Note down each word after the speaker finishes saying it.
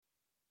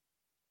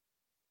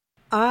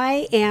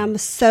I am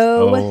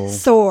so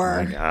sore.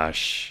 Oh my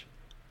gosh.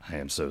 I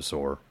am so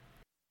sore.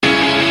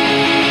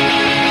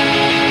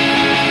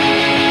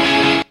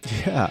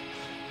 Yeah.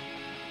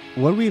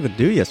 What did we even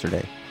do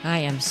yesterday? I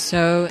am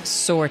so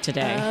sore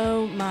today.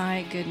 Oh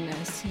my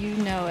goodness, you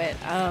know it.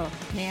 Oh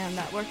man,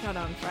 that workout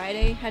on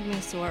Friday had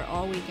me sore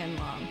all weekend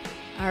long.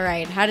 All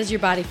right, how does your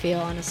body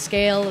feel on a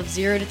scale of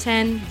 0 to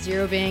 10?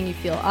 0 being you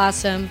feel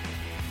awesome,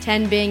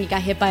 10 being you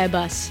got hit by a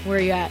bus. Where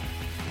are you at?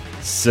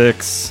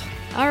 6.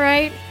 All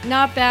right,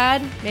 not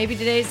bad. Maybe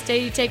today's the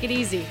day you take it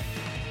easy.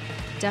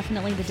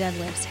 Definitely the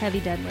deadlifts, heavy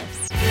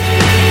deadlifts.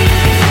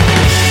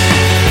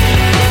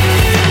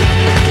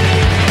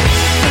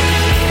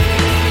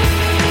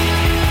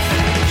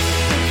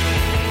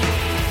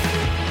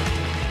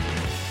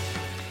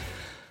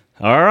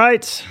 All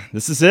right,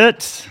 this is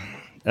it.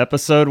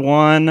 Episode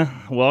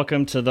 1.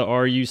 Welcome to the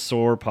Are You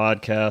Sore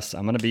podcast.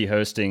 I'm going to be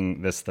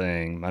hosting this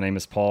thing. My name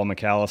is Paul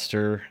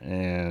McAllister,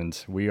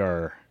 and we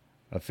are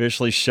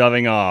officially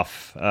shoving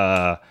off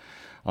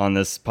on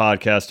this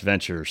podcast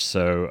venture.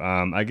 So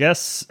I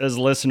guess as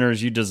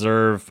listeners, you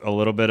deserve a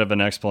little bit of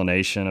an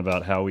explanation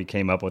about how we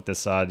came up with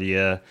this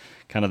idea,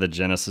 kind of the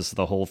genesis of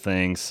the whole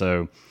thing.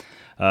 So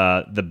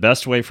the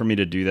best way for me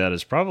to do that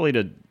is probably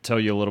to tell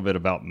you a little bit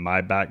about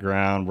my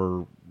background.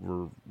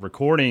 We're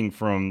recording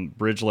from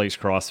BridgeLakes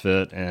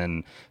CrossFit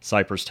in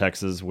Cypress,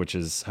 Texas, which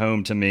is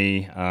home to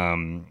me.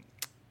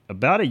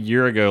 About a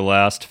year ago,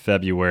 last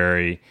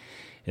February,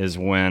 is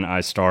when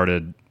I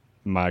started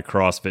my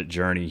CrossFit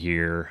journey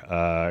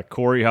here.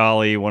 Corey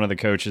Holly, one of the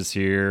coaches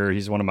here,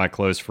 he's one of my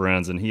close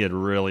friends, and he had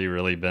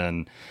really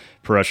been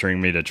pressuring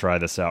me to try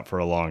this out for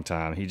a long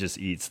time. He just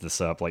eats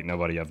this up like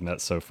nobody I've met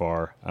so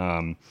far.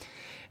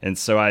 And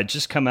so I had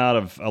just come out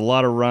of a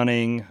lot of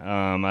running.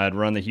 I had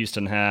run the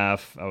Houston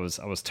half. I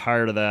was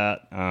tired of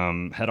that.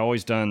 Had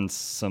always done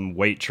some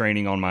weight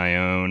training on my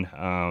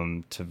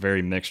own to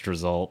very mixed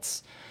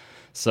results.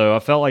 So I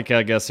felt like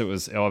I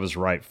was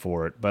right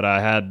for it. But I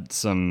had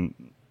some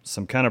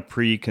kind of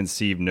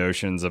preconceived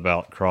notions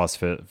about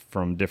CrossFit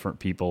from different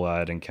people I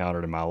had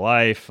encountered in my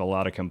life. A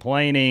lot of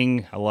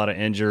complaining, a lot of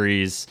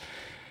injuries.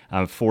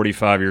 I'm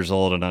 45 years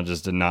old and I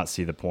just did not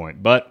see the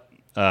point. But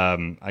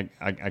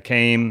I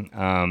came,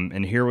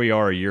 and here we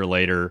are a year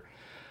later,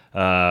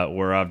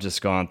 where I've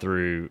just gone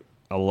through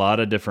a lot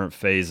of different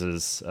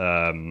phases,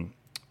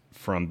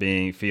 from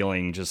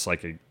feeling just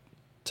like a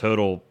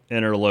total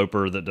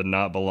interloper that did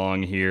not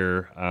belong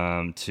here,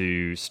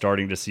 to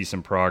starting to see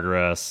some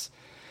progress,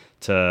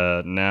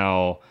 to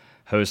now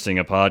hosting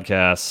a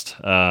podcast,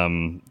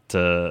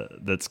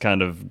 that's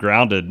kind of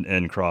grounded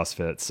in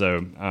CrossFit.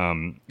 So,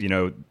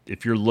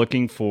 if you're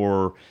looking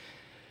for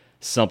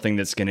something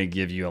that's going to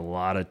give you a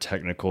lot of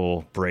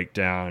technical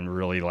breakdown and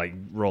really like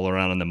roll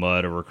around in the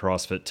mud over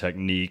CrossFit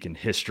technique and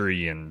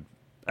history and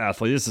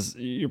athlete,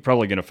 you're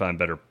probably going to find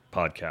better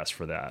podcasts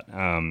for that.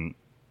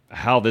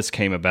 How this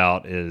came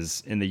about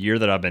is in the year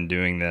that I've been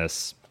doing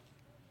this,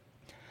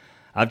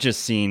 I've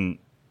just seen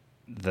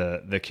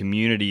the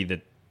community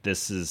that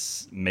this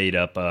is made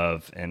up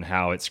of and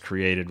how it's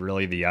created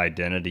really the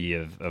identity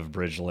of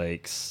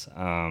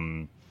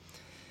BridgeLakes.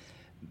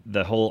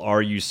 The whole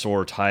Are You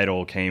Sore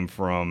title came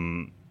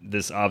from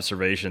this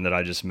observation that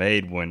I just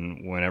made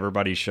when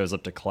everybody shows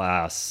up to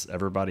class,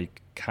 everybody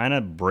kind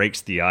of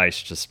breaks the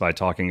ice just by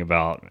talking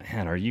about,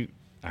 man,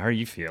 how are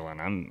you feeling?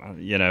 And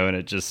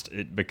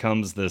it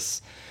becomes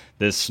this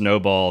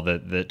snowball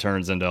that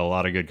turns into a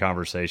lot of good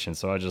conversation.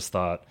 So I just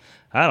thought,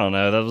 I don't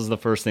know, that was the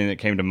first thing that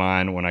came to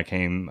mind when I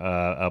came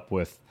up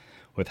with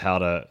how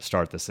to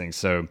start this thing.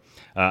 So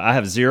I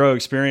have zero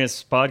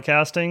experience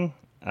podcasting.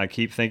 I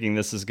keep thinking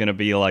this is going to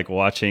be like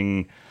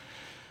watching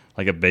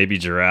like a baby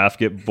giraffe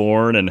get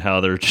born and how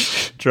they're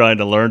trying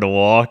to learn to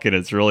walk and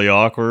it's really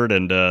awkward,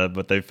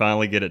 but they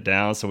finally get it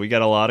down. So we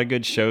got a lot of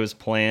good shows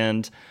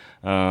planned,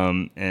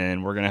 and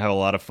we're going to have a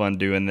lot of fun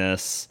doing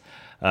this.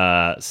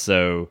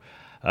 So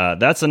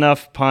that's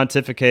enough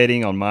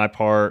pontificating on my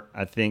part.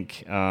 I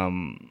think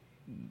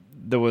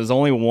there was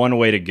only one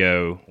way to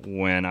go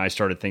when I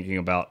started thinking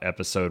about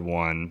episode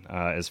 1,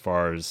 as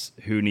far as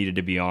who needed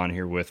to be on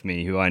here with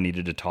me, who I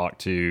needed to talk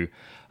to,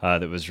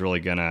 that was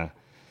really going to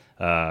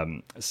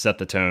set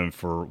the tone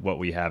for what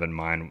we have in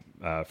mind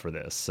for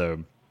this. So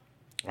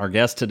our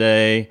guest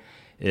today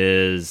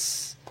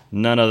is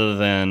none other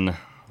than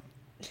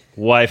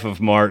wife of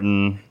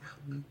Martin,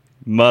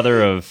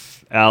 mother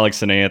of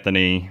Alex and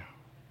Anthony,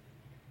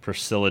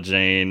 Priscilla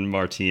Jane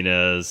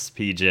Martinez,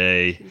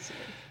 PJ,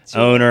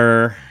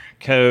 owner,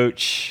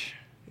 coach,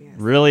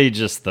 really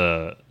just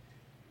the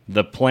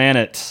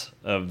planet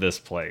of this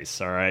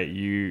place. All right,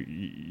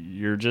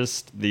 you're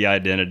just the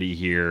identity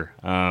here.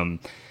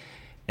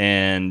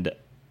 And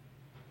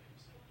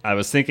I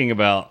was thinking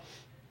about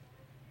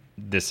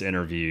this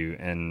interview,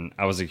 and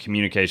I was a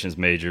communications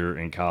major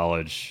in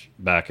college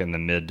back in the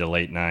mid to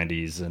late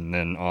 90s and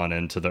then on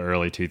into the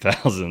early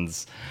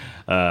 2000s.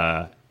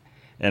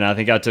 And I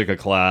think I took a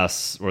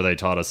class where they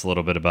taught us a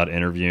little bit about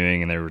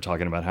interviewing, and they were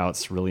talking about how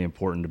it's really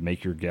important to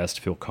make your guest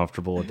feel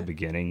comfortable at the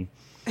beginning.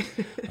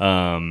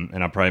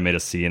 And I probably made a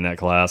C in that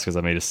class because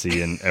I made a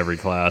C in every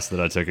class that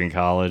I took in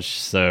college.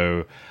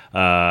 So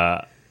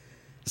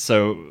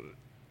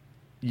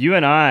you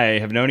and I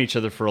have known each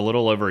other for a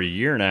little over a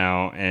year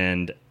now,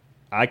 and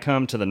I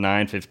come to the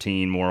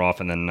 9:15 more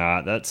often than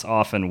not. That's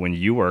often when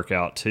you work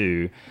out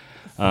too.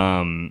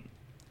 And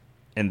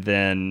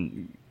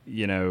then,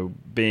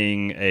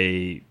 being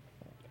a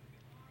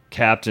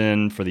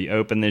captain for the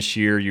Open this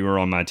year, you were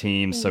on my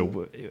team.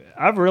 So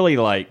I've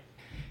really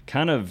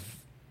kind of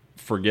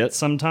forget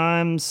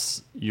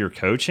sometimes you're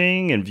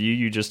coaching and view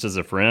you just as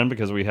a friend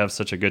because we have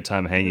such a good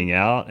time hanging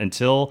out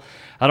until,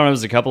 I don't know, it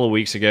was a couple of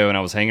weeks ago and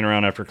I was hanging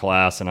around after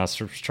class and I was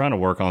trying to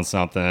work on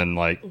something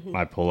like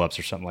my pull-ups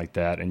or something like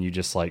that. And you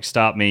just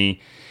stopped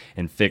me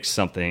and fixed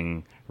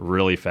something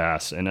really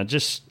fast. And I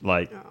just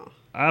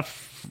I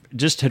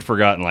just had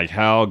forgotten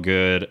how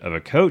good of a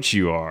coach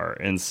you are.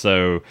 And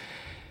so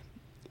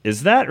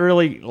is that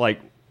really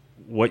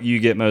what you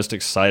get most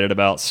excited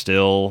about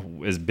still,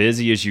 as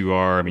busy as you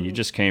are? I mean, you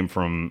just came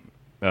from,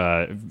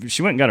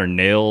 she went and got her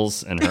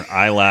nails and her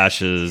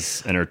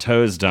eyelashes and her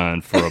toes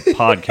done for a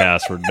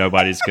podcast where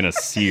nobody's going to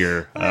see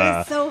her. I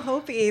was so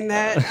hoping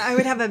that I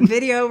would have a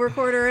video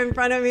recorder in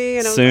front of me.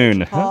 And I was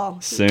soon, Paul,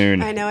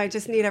 soon. I know, I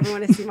just need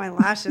everyone to see my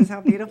lashes,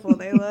 how beautiful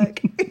they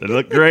look. They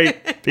look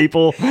great,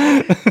 people.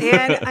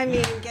 And I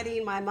mean,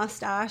 getting my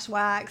mustache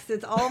waxed,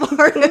 it's all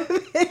part of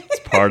it. It's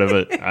part of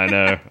it. I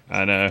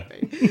know.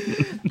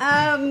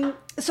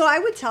 So I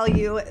would tell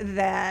you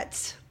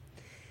that,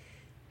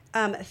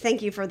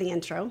 thank you for the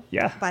intro,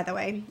 by the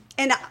way.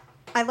 And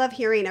I love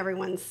hearing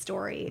everyone's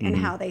story and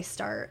how they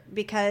start,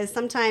 because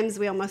sometimes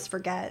we almost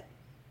forget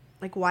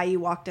why you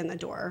walked in the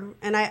door.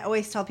 And I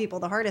always tell people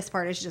the hardest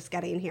part is just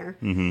getting here.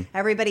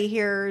 Everybody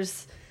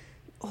hears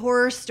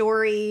horror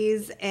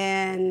stories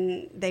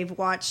and they've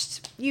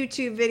watched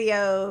YouTube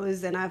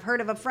videos and I've heard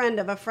of a friend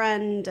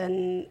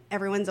and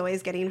everyone's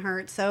always getting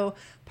hurt. So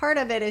part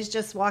of it is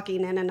just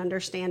walking in and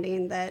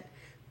understanding that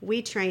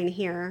we train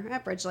here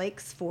at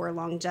BridgeLakes for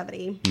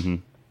longevity.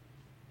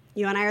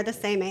 You and I are the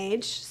same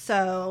age.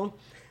 So,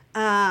 we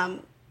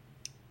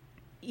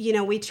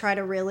try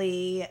to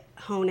really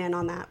hone in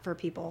on that for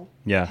people.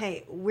 Yeah.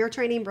 Hey, we're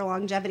training for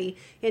longevity.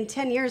 In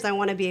 10 years, I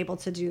want to be able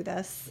to do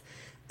this.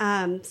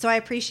 So I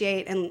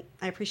appreciate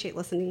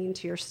listening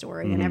to your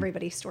story and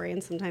everybody's story.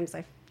 And sometimes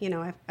I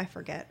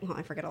forget. Well,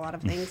 I forget a lot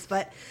of things,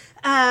 but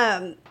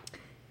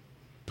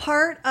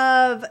part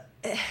of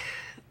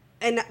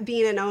and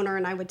being an owner,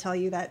 and I would tell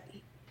you that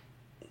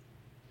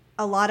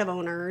a lot of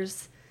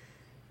owners,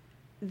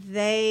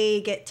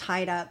 they get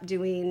tied up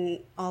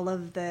doing all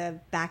of the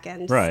back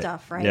end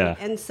stuff, right? Yeah.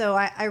 And so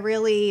I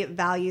really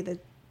value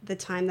the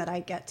time that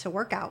I get to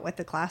work out with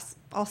the class,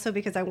 also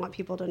because I want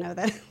people to know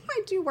that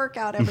I do work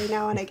out every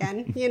now and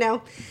again,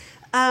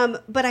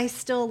 but I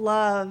still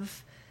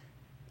love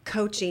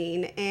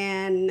coaching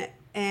and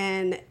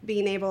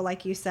being able,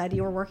 like you said,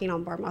 you were working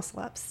on bar muscle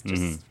ups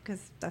just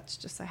because that's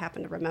just, I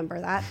happen to remember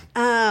that.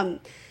 And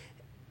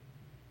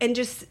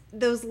just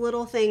those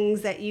little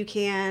things that you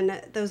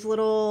can, those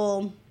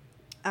little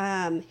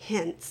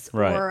hints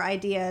or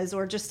ideas,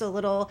 or just a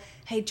little,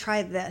 hey,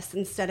 try this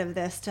instead of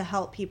this, to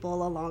help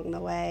people along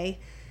the way.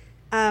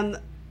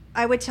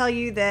 I would tell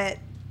you that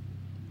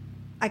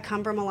I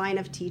come from a line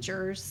of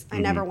teachers. I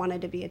never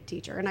wanted to be a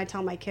teacher. And I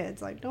tell my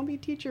kids, don't be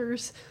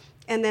teachers.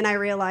 And then I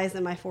realized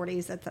in my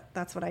 40s that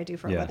that's what I do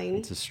for a living.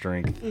 It's a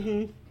strength.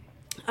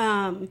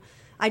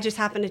 I just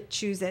happen to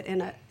choose it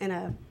in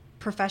a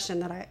profession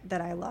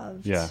that I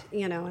loved.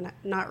 And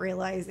not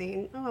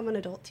realizing, I'm an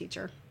adult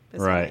teacher. Is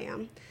what I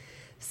am.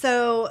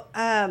 So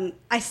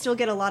I still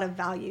get a lot of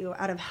value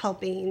out of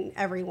helping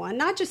everyone,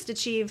 not just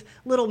achieve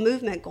little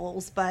movement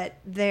goals, but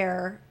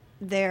their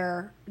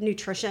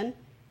nutrition,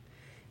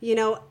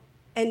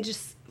 and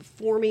just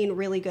forming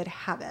really good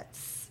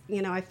habits.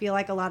 I feel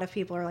like a lot of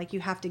people are you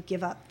have to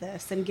give up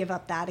this and give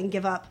up that and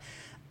give up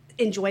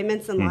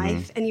enjoyments in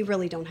life. And you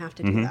really don't have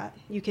to do that.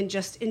 You can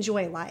just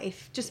enjoy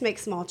life, just make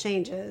small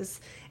changes,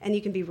 and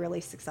you can be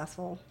really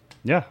successful.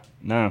 Yeah,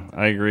 no,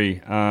 I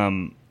agree.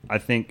 I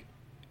think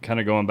kind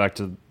of going back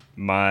to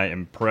my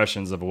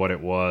impressions of what it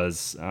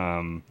was,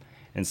 and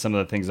some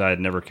of the things I had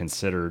never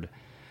considered,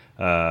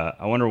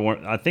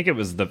 I think it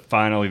was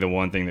finally the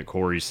one thing that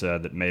Corey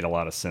said that made a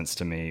lot of sense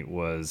to me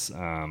was,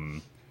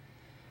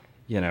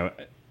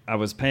 I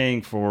was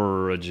paying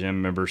for a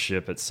gym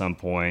membership at some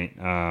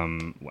point.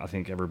 I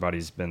think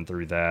everybody's been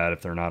through that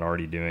if they're not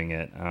already doing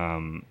it,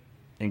 and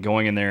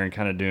going in there and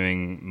kind of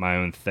doing my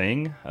own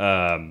thing.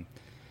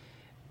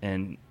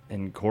 And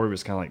Corey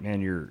was kind of like,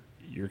 man,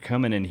 you're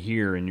coming in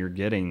here and you're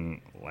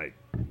getting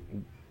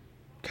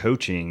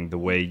coaching the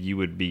way you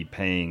would be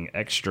paying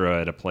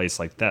extra at a place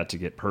like that to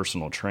get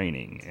personal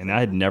training. And I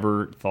had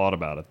never thought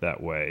about it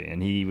that way.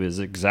 And he was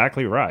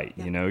exactly right.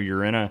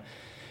 Yeah.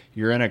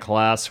 You're in a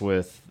class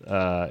with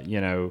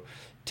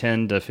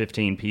 10 to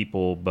 15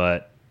 people,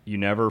 but you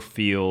never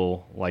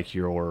feel like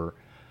you're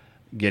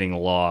getting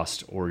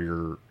lost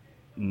or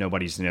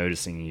nobody's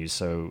noticing you.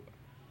 So,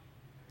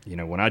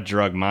 when I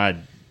drug my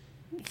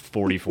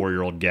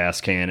 44-year-old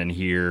gas can in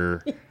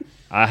here,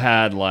 I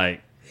had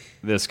like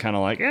this kind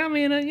of like, I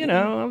mean, you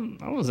know,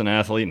 I was an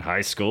athlete in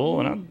high school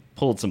and I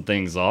pulled some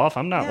things off.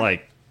 I'm not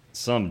like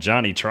some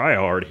Johnny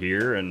Tryhard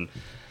here. And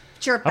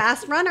you're a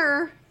fast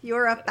runner.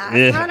 You're a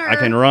fast runner. I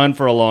can run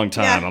for a long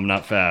time. I'm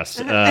not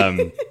fast.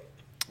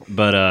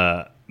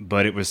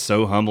 But it was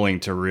so humbling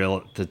to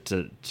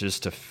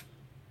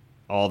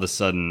all of a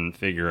sudden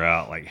figure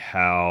out like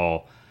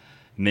how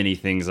many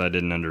things I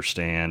didn't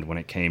understand when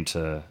it came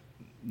to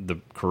the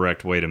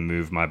correct way to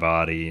move my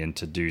body and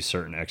to do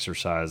certain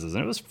exercises.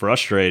 And it was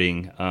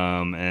frustrating.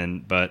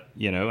 But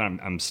you know,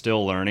 I'm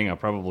still learning. I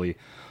probably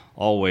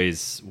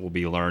always will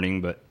be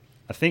learning, but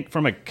I think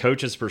from a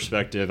coach's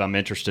perspective, I'm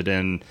interested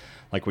in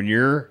like when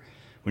you're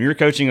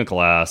coaching a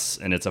class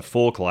and it's a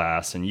full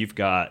class and you've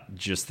got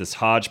just this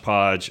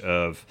hodgepodge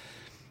of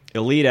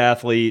elite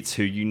athletes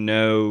who you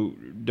know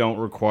don't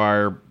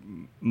require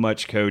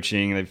much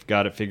coaching. They've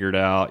got it figured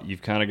out.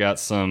 You've kind of got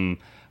some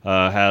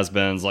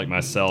has-beens like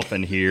myself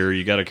in here.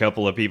 You got a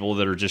couple of people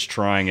that are just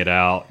trying it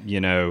out.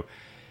 You know,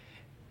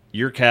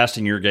 you're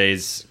casting your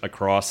gaze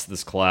across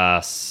this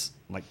class.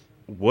 Like,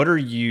 what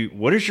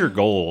is your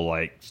goal?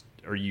 Like,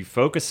 are you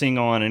focusing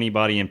on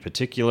anybody in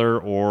particular,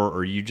 or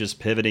are you just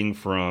pivoting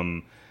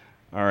from,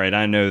 all right,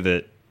 I know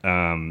that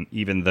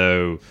even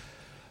though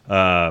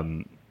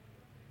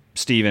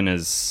Steven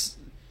is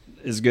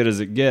as good as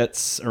it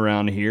gets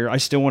around here, I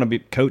still want to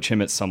coach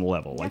him at some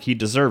level. Like, he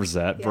deserves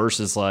that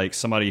versus like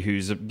somebody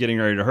who's getting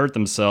ready to hurt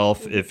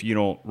themselves if you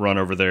don't run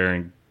over there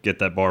and get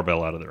that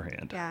barbell out of their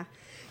hand. Yeah.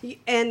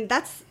 And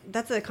that's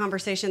a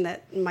conversation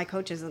that my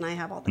coaches and I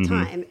have all the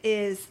time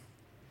is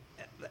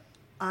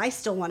I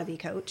still want to be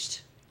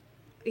coached.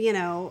 You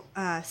know,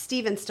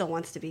 Steven still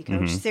wants to be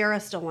coached. Sarah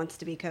still wants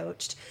to be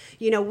coached.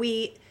 You know,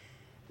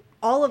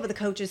 all of the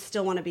coaches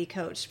still want to be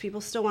coached.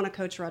 People still want to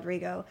coach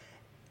Rodrigo.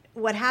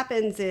 What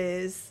happens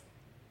is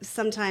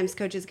sometimes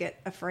coaches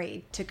get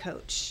afraid to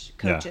coach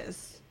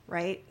coaches,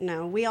 right?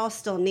 No, we all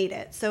still need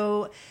it.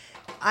 So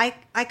I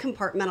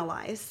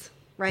compartmentalize,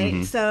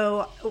 right?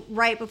 So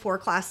right before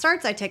class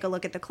starts, I take a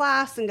look at the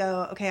class and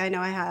go, okay, I know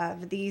I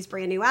have these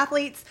brand new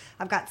athletes.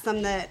 I've got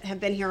some that have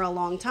been here a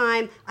long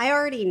time. I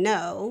already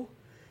know,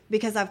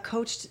 because I've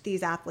coached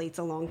these athletes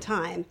a long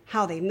time,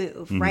 how they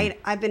move, right?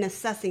 I've been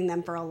assessing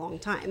them for a long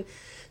time.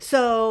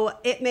 So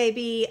it may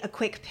be a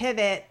quick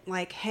pivot,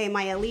 like, hey,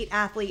 my elite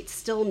athletes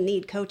still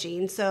need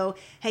coaching. So,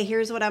 hey,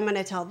 here's what I'm going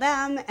to tell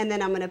them. And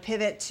then I'm going to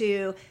pivot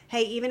to,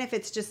 hey, even if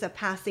it's just a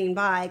passing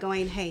by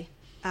going, hey,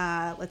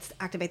 let's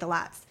activate the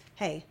lats.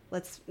 Hey,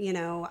 let's,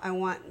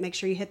 make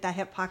sure you hit that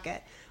hip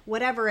pocket.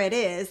 Whatever it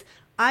is,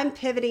 I'm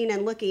pivoting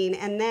and looking,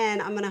 and then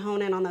I'm going to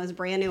hone in on those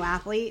brand new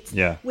athletes,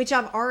 which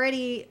I've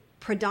already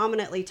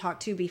predominantly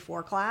talked to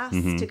before class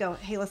to go,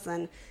 hey,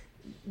 listen,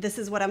 this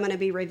is what I'm going to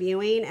be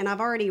reviewing, and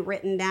I've already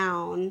written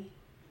down,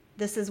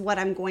 this is what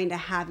I'm going to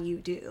have you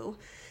do.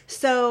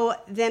 So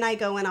then I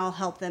go and I'll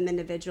help them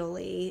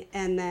individually,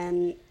 and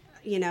then,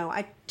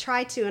 I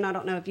try to, and I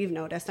don't know if you've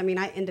noticed,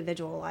 I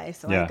individualize,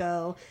 so I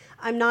go,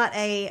 I'm not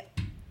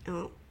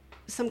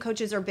some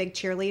coaches are big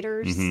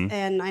cheerleaders,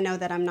 and I know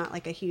that I'm not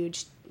like a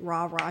huge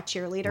raw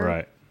cheerleader.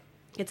 Right.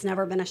 It's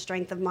never been a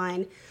strength of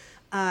mine.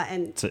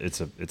 And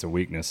it's a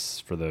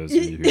weakness for those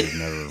of you who have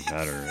never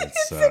met her.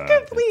 It's a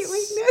complete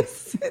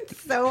weakness.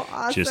 It's so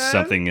awesome. Just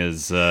something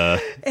as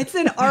it's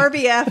an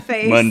RBF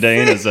face.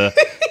 Mundane as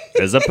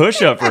a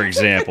push-up, for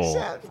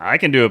example. I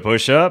can do a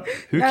push-up.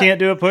 Who can't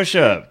do a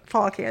push-up?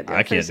 Paul can't do a push-up.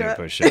 I can't do a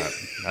push-up.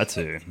 That's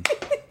who.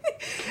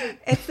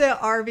 It's the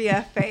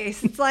RBF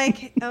face. It's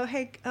like,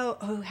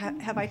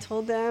 have I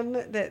told them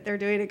that they're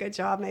doing a good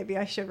job? Maybe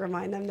I should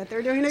remind them that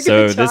they're doing a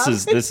good job. So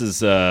this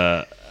is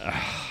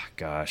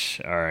gosh,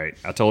 all right.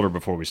 I told her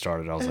before we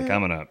started, I was like,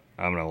 I'm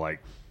gonna like,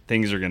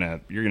 you're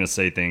gonna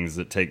say things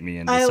that take me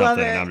into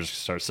something, and I'm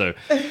just gonna start.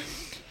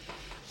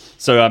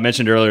 So I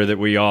mentioned earlier that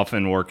we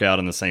often work out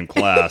in the same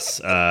class,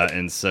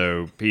 and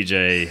so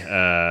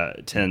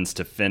PJ tends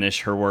to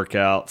finish her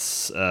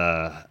workouts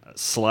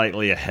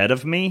slightly ahead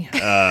of me,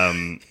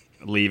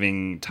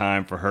 leaving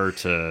time for her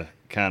to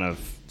kind of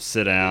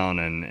sit down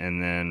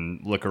and then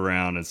look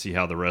around and see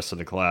how the rest of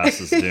the class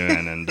is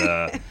doing,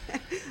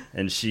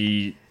 and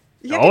she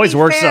always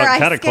works out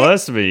kind of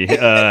close to me,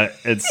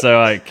 and so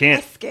I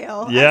can't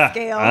scale. Yeah,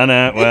 I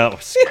know. Well,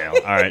 scale.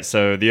 All right.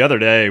 So the other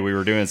day we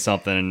were doing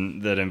something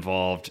that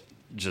involved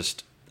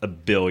just a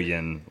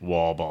billion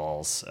wall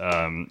balls,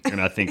 and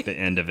I think the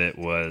end of it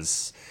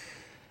was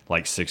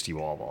like 60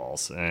 wall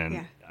balls,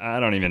 and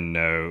I don't even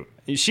know.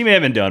 She may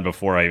have been done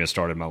before I even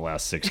started my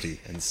last 60,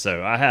 and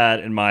so I had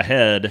in my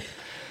head,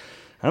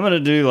 I'm gonna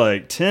do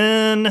like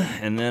 10,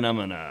 and then I'm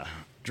gonna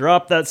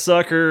drop that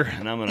sucker,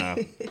 and I'm gonna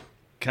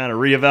kind of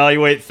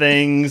reevaluate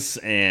things,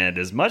 and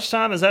as much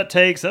time as that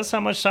takes, that's how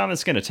much time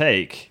it's going to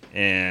take.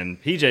 And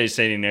PJ's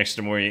standing next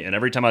to me, and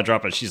every time I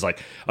drop it, she's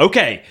like,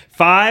 okay,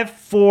 5,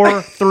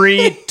 4,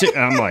 3, 2.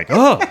 And I'm like,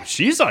 oh,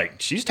 she's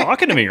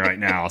talking to me right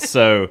now.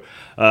 So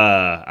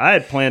I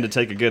had planned to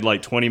take a good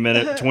like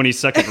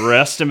 20-second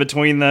rest in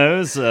between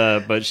those,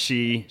 but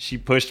she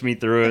pushed me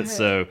through it.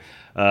 So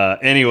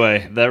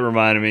Anyway, that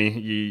reminded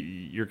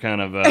me, you're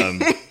kind of,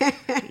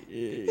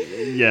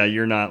 yeah,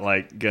 you're not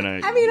like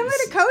gonna. I mean, I'm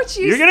gonna coach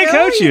you. You're gonna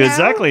coach you,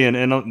 exactly,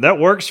 and that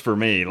works for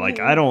me. Like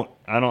I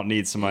don't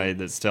need somebody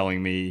that's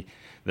telling me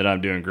that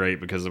I'm doing great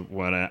because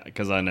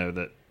I know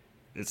that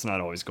it's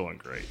not always going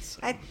great. So.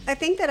 I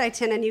think that I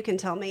tend, and you can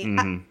tell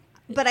me,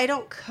 but I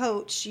don't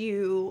coach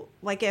you.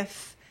 Like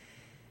if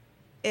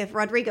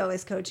Rodrigo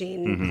is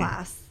coaching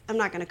class, I'm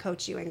not going to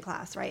coach you in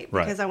class, right?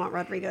 Because I want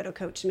Rodrigo to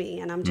coach me,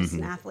 and I'm just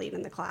an athlete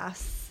in the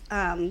class.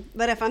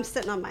 But if I'm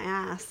sitting on my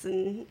ass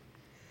and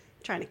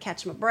trying to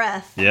catch my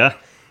breath,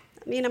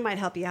 I mean, I might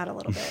help you out a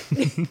little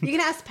bit. You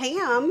can ask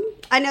Pam.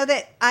 I know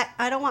that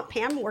I don't want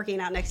Pam working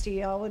out next to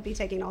you. I would be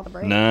taking all the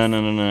breaks.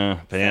 No,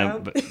 Pam. So.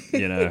 But,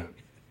 you know,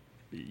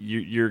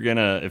 you're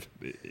gonna, if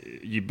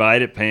you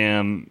bite at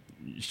Pam,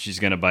 she's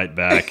gonna bite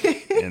back,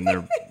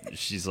 and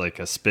she's like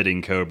a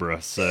spitting cobra.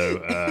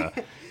 So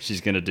she's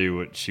gonna do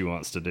what she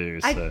wants to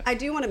do. So. I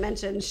do want to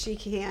mention she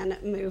can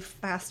move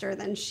faster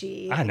than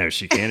she. I know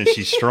she can, and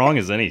she's strong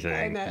as anything.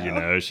 I know. You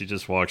know, she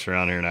just walks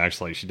around here and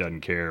acts like she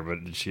doesn't care,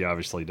 but she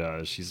obviously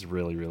does. She's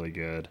really, really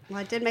good. Well,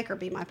 I did make her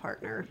be my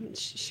partner.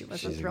 She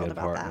wasn't thrilled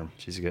about that.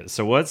 She's good.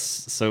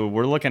 So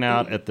we're looking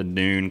out at the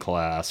noon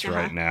class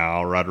right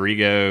now.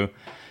 Rodrigo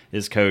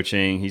is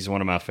coaching. He's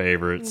one of my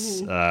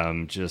favorites.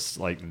 Just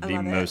like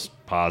the most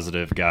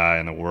positive guy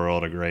in the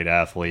world, a great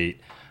athlete.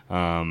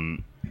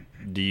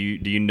 Do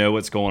you know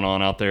what's going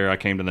on out there? I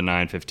came to the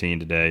 9:15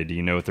 today. Do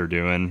you know what they're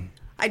doing?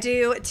 I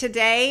do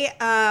today.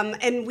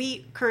 And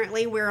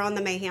we're on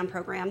the Mayhem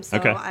program. So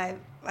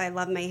I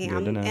love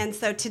Mayhem. And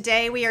so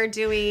today we are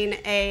doing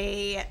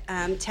a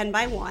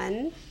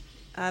 10x1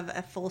 of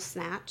a full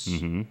snatch.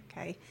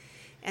 Okay.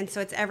 And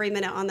so it's every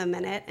minute on the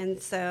minute. And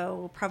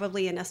so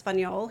probably in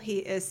Espanol, he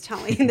is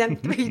telling them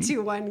 3,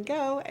 2, 1,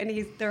 go.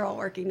 And they're all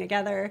working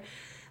together.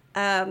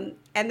 And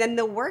then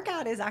the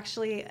workout is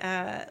actually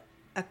a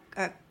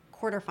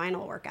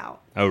quarterfinal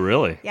workout. Oh,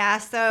 really? Yeah.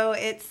 So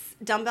it's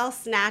dumbbell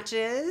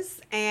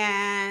snatches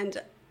and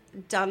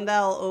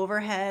dumbbell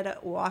overhead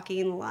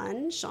walking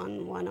lunge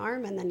on one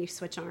arm. And then you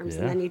switch arms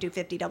and then you do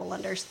 50 double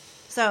unders.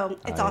 So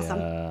it's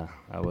awesome.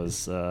 I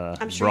was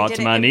brought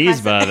to my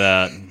knees by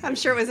that. I'm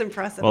sure it was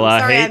impressive. Well,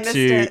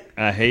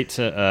 I hate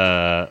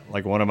to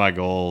like one of my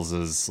goals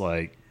is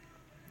like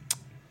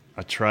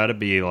I try to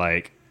be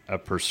like a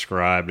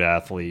prescribed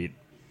athlete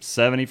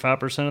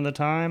 75% of the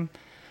time,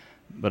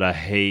 but I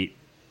hate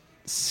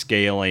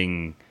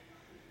scaling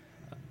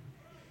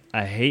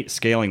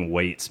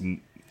weights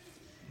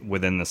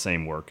within the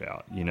same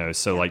workout, you know.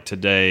 So like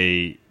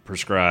today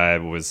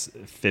prescribed was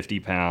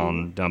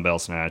 50-pound dumbbell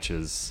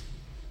snatches,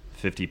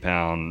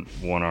 50-pound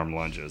one-arm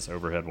lunges,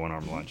 overhead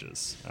one-arm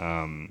lunges,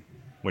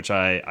 which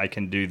I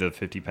can do the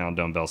 50-pound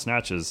dumbbell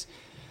snatches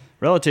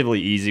relatively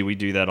easy. We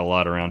do that a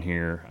lot around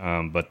here,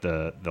 but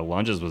the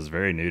lunges was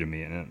very new to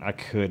me, and I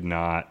could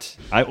not.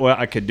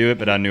 I could do it,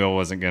 but I knew I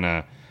wasn't going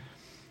to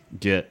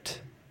get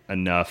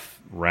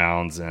enough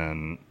rounds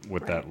in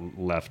with that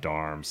left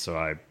arm, so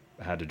I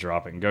had to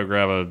drop it and go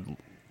grab a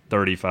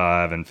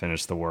 35 and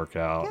finish the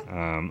workout.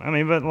 I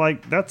mean, but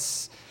like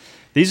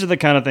these are the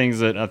kind of things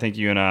that I think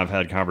you and I have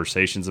had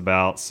conversations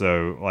about.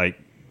 So like,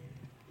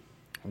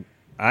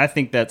 I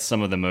think that's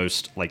some of the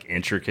most like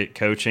intricate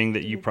coaching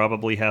that you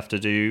probably have to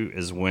do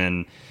is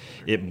when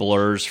it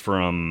blurs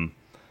from,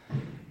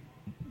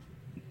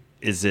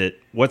 is it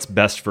what's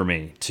best for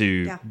me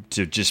to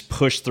just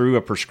push through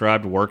a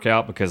prescribed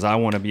workout because I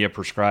want to be a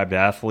prescribed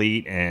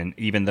athlete, and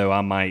even though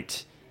I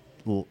might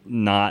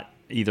not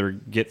either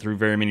get through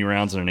very many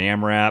rounds in an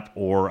AMRAP,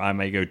 or I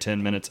may go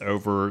 10 minutes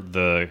over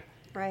the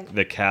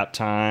cap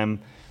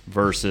time,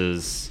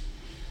 versus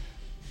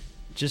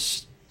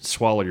just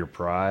swallow your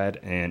pride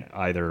and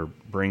either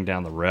bring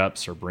down the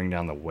reps or bring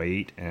down the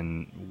weight.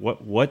 And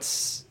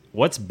what's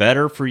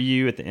better for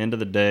you at the end of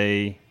the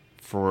day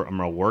from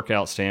a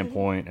workout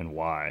standpoint, and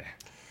why?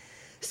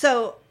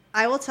 So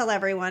I will tell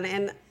everyone,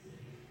 and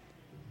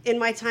in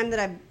my time that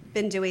I've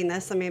been doing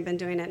this, I mean, I've been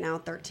doing it now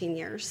 13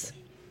 years.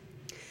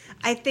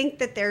 I think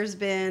that there's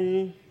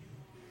been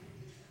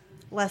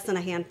less than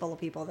a handful of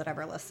people that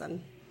ever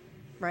listen,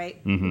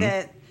 right?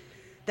 That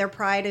their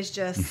pride is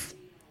just,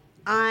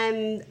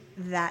 I'm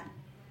that,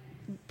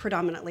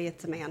 predominantly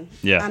it's a man.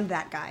 Yeah. I'm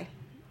that guy,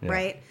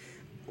 right?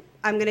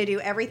 I'm going to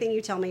do everything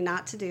you tell me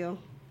not to do.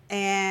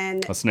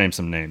 And let's name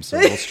some names. So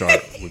we'll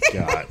start. We've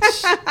got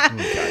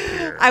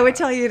here. I would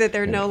tell you that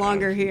they're no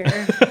longer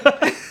here.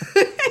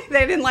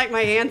 They didn't like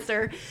my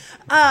answer.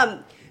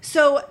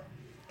 So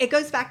it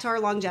goes back to our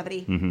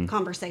longevity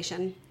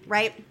conversation,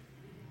 right?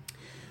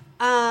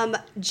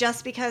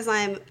 Just because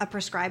I'm a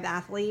prescribed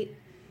athlete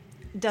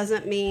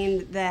doesn't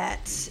mean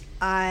that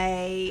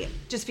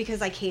just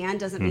because I can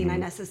doesn't mean I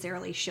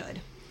necessarily should,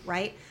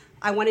 right?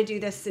 I want to do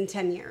this in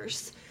 10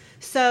 years.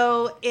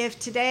 So if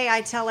today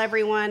I tell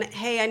everyone,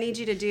 hey, I need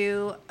you to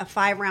do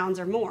 5 rounds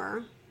or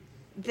more,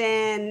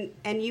 and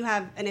you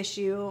have an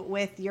issue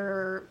with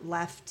your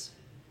left,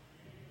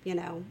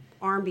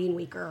 arm being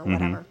weaker or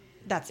whatever,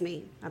 that's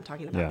me. I'm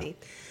talking about me.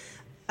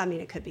 I mean,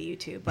 it could be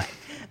YouTube, but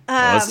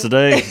was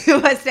today.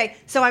 It was today.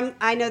 So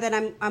I know that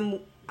I'm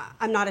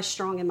not as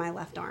strong in my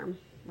left arm,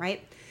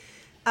 right?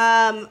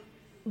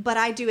 But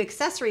I do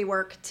accessory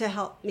work to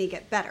help me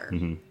get better.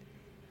 Mm-hmm.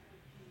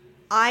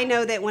 I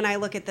know that when I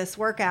look at this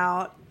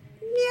workout,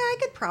 I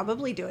could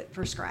probably do it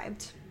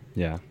prescribed.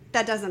 Yeah.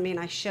 That doesn't mean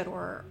I should,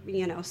 or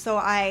so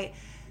I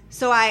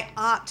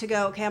opt to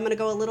go, okay, I'm going to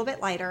go a little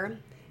bit lighter.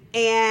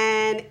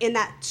 And in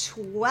that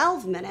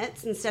 12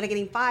 minutes, instead of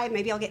getting 5,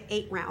 maybe I'll get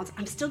 8 rounds.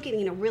 I'm still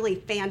getting a really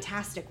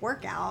fantastic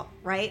workout,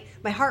 right?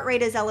 My heart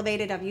rate is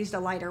elevated. I've used a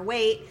lighter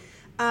weight.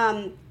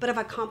 But I've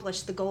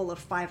accomplished the goal of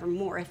 5 or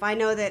more. If I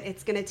know that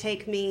it's going to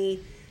take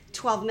me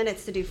 12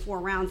 minutes to do 4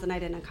 rounds and I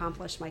didn't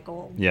accomplish my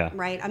goal,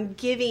 right? I'm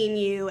giving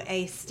you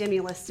a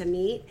stimulus to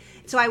meet.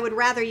 So I would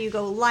rather you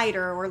go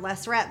lighter or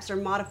less reps or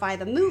modify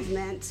the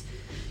movement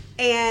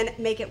and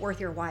make it worth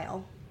your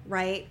while,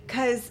 right?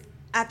 Because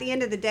at the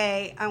end of the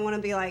day, I want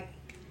to be like,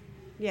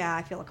 yeah,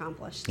 I feel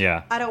accomplished.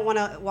 Yeah. I don't want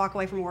to walk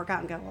away from a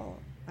workout and go, well,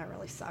 that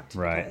really sucked,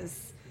 right?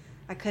 Because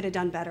I could have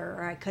done better,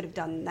 or I could have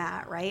done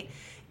that, right?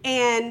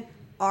 And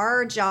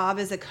our job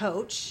as a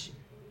coach,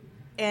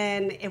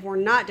 and if we're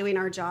not doing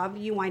our job,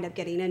 you wind up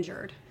getting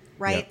injured,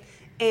 right? Yep.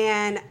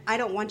 And I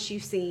don't want you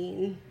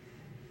seeing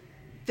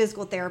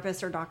physical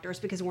therapists or doctors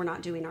because we're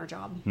not doing our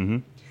job. Mm-hmm.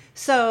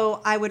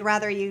 So I would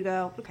rather you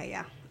go, okay,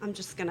 yeah, I'm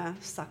just going to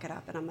suck it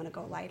up and I'm going to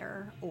go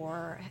lighter.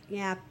 Or,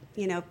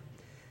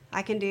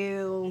 I can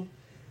do,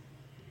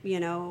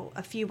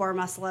 a few bar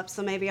muscle ups.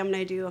 So maybe I'm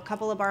going to do a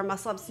couple of bar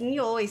muscle ups. And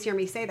you'll always hear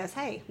me say this,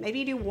 hey, maybe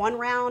you do 1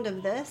 round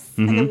of this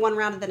and then 1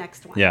 round of the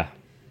next one. Yeah.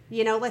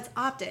 Let's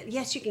opt it.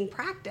 Yes, you can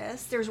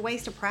practice. There's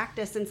ways to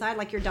practice inside,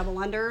 like your double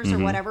unders or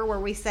whatever, where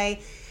we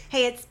say,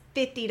 hey, it's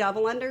 50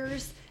 double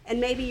unders. And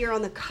maybe you're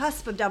on the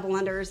cusp of double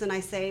unders, and I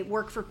say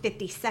work for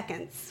 50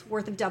 seconds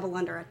worth of double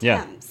under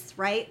attempts,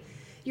 right?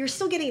 You're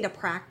still getting to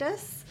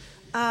practice,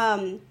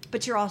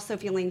 but you're also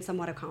feeling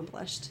somewhat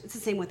accomplished. It's the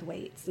same with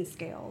weights and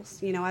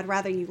scales. I'd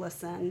rather you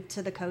listen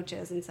to the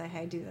coaches and say,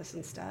 hey, do this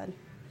instead.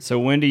 So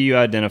when do you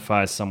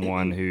identify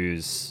someone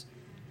who's,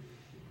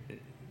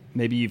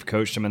 maybe you've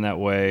coached them in that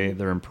way,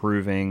 they're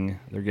improving,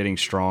 they're getting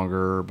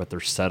stronger, but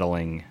they're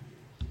settling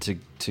to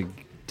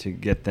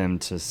get them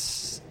to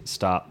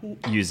stop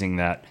using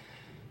that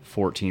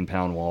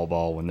 14-pound wall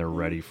ball when they're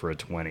ready for a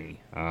 20,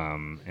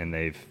 and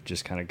they've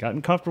just kind of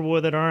gotten comfortable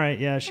with it. All right,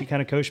 yeah, she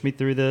kind of coached me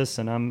through this,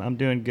 and I'm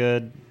doing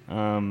good.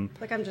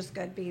 Like I'm just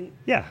good being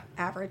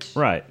average.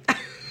 Right.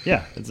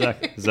 Yeah,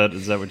 exactly. Is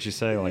that what you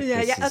say? Like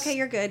okay,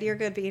 you're good. You're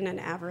good being an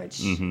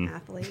average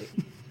athlete.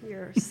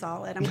 You're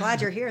solid. I'm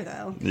glad you're here,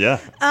 though. Yeah.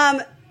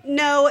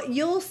 No,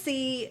 you'll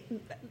see,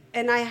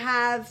 and I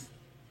have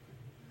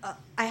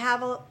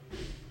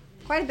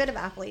quite a bit of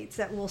athletes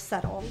that will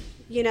settle,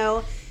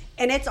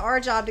 and it's our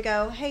job to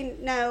go, hey,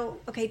 no,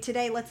 okay,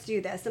 today let's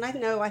do this. And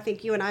I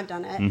think you and I've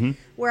done it,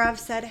 where I've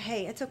said,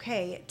 hey, it's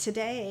okay.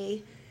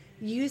 Today,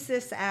 use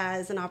this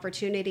as an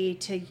opportunity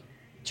to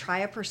try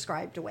a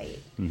prescribed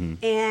weight.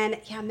 And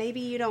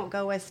maybe you don't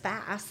go as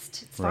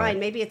fast. It's fine.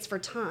 Maybe it's for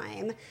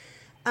time.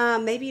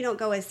 Maybe you don't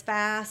go as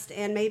fast,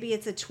 and maybe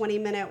it's a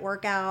 20-minute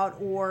workout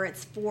or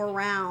it's 4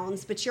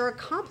 rounds, but you're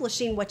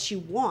accomplishing what you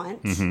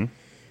want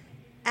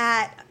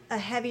at a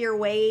heavier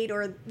weight,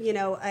 or,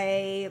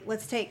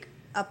 let's take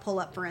a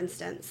pull-up, for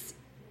instance.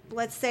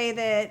 Let's say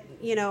that,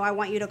 I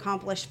want you to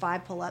accomplish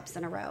 5 pull-ups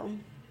in a row,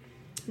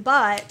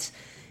 but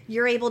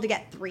you're able to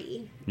get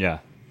 3. Yeah.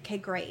 Okay,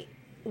 great.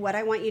 What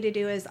I want you to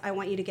do is I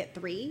want you to get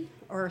 3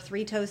 or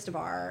 3 toes to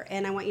bar,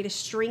 and I want you to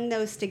string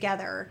those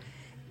together.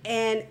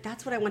 And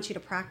that's what I want you to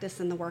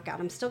practice in the workout.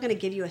 I'm still going to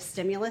give you a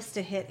stimulus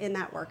to hit in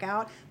that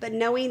workout, but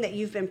knowing that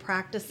you've been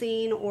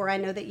practicing, or I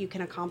know that you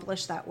can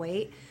accomplish that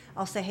weight,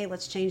 I'll say, hey,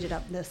 let's change it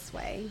up this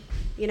way.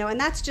 And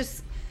that's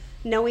just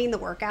knowing the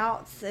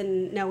workouts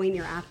and knowing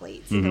your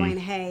athletes and going,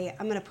 hey,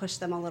 I'm going to push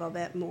them a little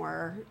bit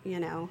more,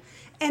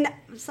 And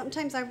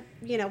sometimes I,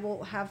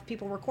 will have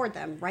people record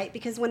them, right?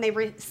 Because when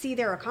they see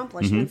their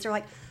accomplishments, they're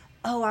like,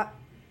 oh,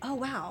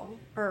 wow.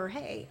 Or,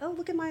 hey,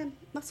 look at my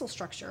muscle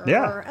structure.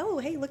 Yeah. Or, oh,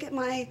 hey, look at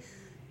my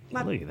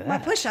my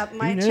push-up.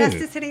 My chest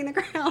is hitting the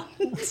ground.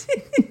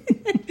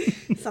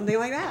 Something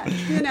like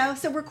that,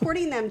 So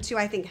recording them, too,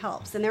 I think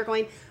helps. And they're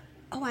going,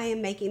 oh, I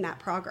am making that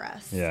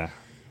progress. Yeah.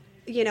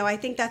 I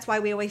think that's why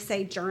we always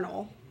say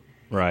journal.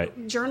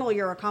 Right. Journal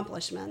your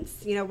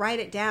accomplishments. Write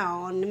it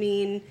down. I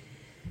mean,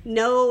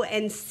 know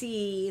and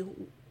see,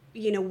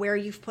 where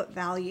you've put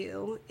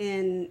value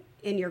in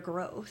your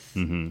growth.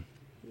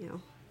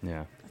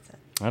 Yeah. That's it.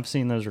 I've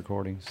seen those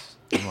recordings.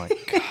 I'm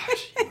like,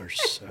 gosh, you are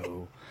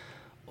so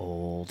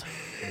old.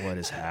 What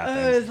is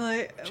happening? I was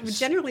like,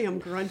 generally I'm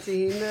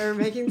grunting. They're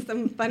making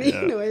some funny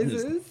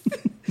noises.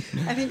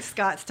 I think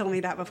Scott's told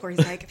me that before. He's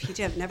like,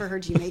 PJ, I've never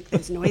heard you make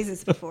those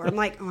noises before. I'm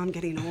like, oh, I'm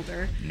getting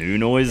older. New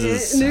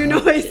noises. New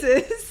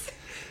noises.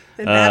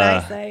 And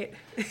bad eyesight.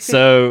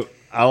 So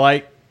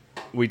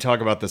we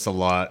talk about this a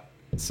lot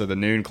so the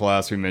noon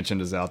class we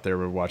mentioned is out there.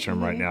 We're watching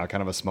them right now,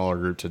 kind of a smaller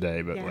group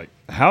today. But like,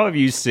 how have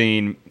you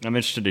seen? I'm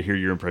interested to hear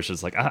your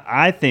impressions. Like,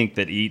 I think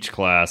that each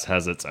class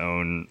has its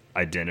own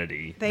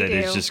identity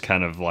it's just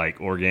kind of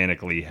like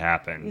organically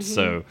happened.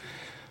 So,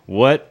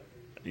 what?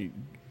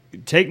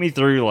 Take me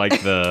through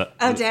like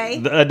a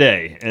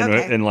day,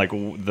 and like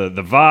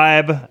the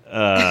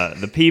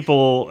vibe, the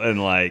people,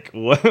 and like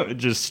what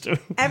just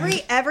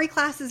every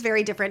class is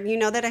very different. You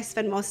know that I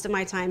spend most of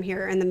my time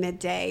here in the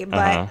midday,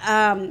 but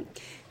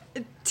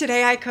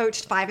today I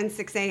coached 5 and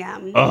 6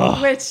 a.m.,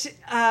 which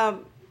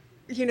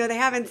they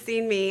haven't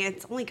seen me.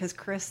 It's only because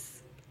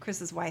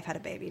Chris's wife had a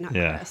baby, not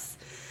Chris.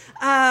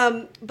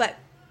 But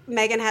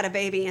Megan had a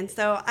baby, and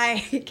so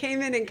I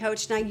came in and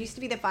coached. And I used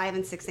to be the 5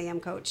 and 6 a.m.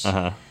 coach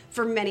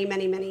for many,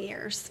 many, many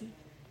years.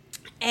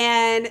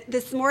 And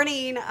this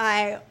morning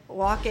I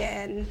walk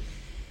in,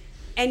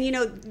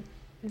 and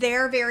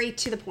they're very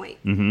to the point,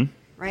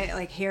 right?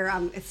 Like here,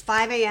 it's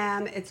 5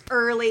 a.m. It's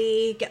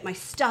early. Get my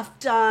stuff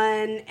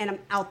done, and I'm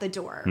out the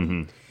door.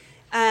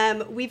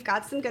 We've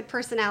got some good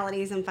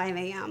personalities in 5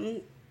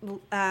 a.m.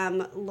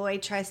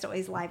 Lloyd tries to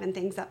always liven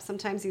things up.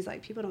 Sometimes he's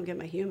like, people don't get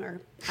my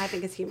humor. I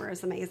think his humor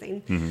is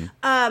amazing.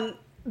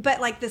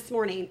 But like this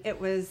morning, it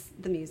was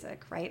the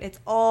music, right? It's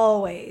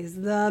always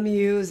the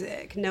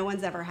music. No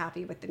one's ever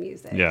happy with the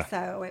music. Yeah.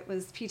 So it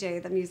was,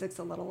 PJ, the music's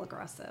a little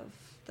aggressive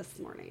this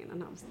morning.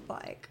 And I was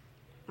like,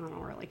 I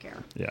don't really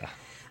care. Yeah.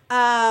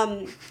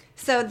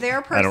 So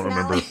their personality. I don't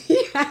remember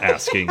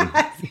asking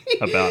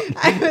about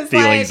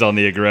feelings on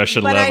the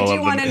aggression level. But I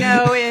do want to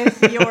know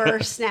if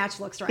your snatch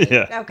looks right.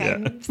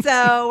 Okay.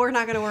 So we're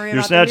not going to worry your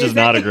about snatch the music. is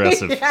not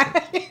aggressive.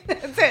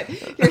 That's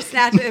it. Your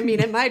snatch, I mean,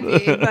 it might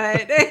be,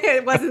 but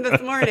it wasn't this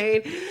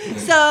morning.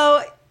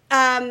 So,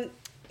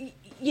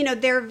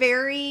 they're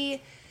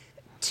very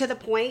to the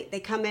point. They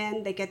come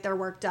in, they get their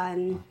work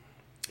done.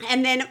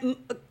 And then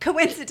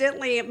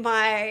coincidentally,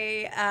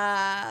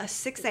 my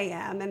 6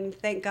 a.m., and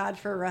thank God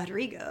for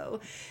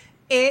Rodrigo,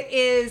 it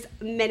is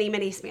many,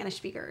 many Spanish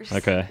speakers,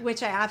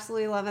 which I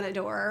absolutely love and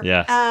adore.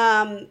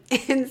 Yeah.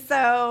 And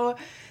so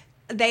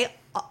they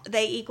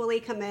equally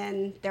come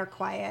in. They're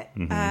quiet.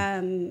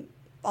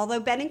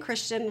 Although Ben and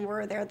Christian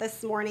were there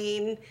this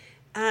morning,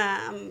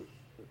 and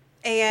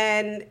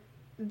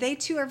they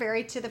too are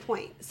very to the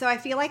point. So I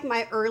feel like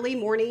my early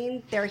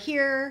morning, they're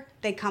here,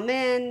 they come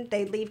in,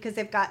 they leave because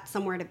they've got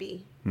somewhere to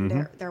be,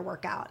 their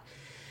workout.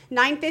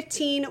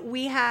 9:15,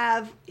 we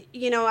have,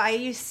 I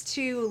used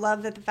to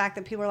love the fact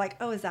that people are like,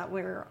 oh, is that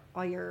where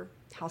all your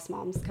house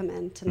moms come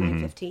in to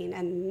 9:15?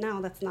 And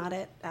no, that's not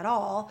it at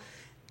all.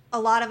 A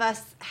lot of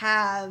us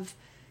have,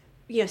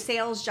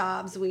 sales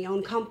jobs, we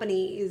own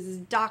companies,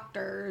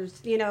 doctors,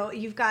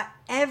 you've got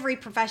every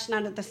profession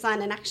under the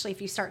sun. And actually,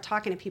 if you start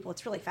talking to people,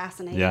 it's really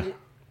fascinating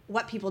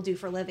what people do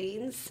for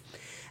livings.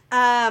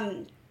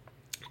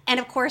 And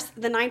of course,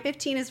 the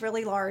 9:15 is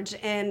really large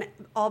and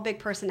all big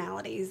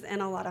personalities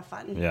and a lot of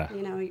fun. Yeah.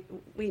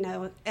 We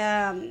know.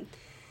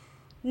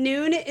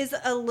 Noon is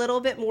a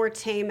little bit more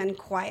tame and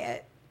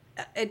quiet.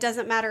 It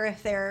doesn't matter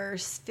if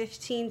there's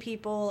 15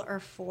 people or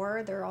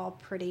 4, they're all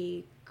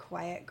pretty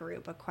quiet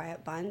group, a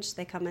quiet bunch.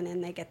 They come in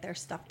and they get their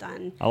stuff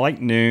done. I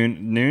like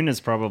noon. Noon is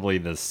probably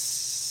the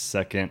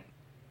second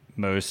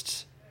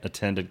most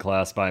attended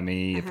class by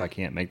me if I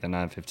can't make the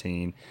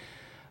 9:15.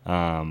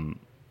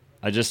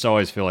 I just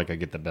always feel like I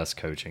get the best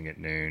coaching at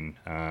noon.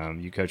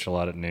 You coach a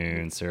lot at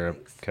noon. Sarah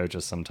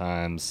coaches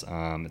sometimes.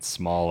 It's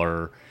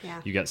smaller. Yeah.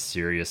 You got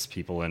serious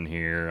people in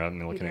here.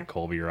 I'm looking at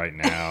Colby right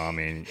now. I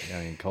mean,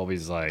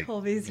 Colby's like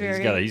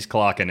he's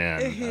clocking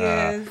in. He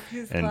is.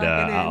 He's and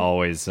clocking in. I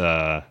always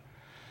I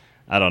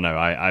don't know.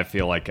 I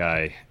feel like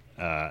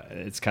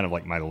it's kind of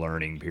like my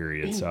learning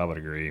period, so I would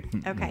agree.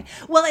 Okay.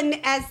 Well, and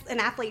as an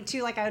athlete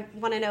too, like I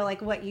want to know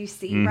like what you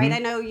see, right? I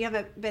know you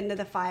haven't been to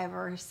the 5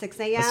 or 6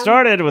 a.m. I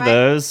started with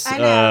those. I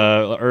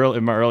know.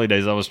 In my early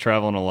days, I was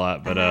traveling a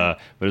lot, but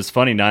it's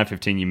funny.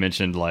 9:15, you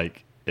mentioned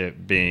like it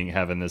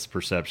having this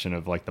perception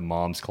of like the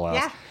mom's class.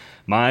 Yeah.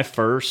 My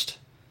first.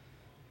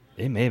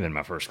 It may have been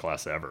my first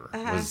class ever.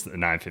 Was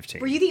 9:15.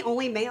 Were you the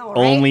only male? Right?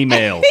 Only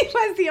male. He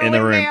was the only in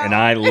the room, male. and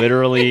I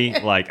literally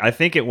I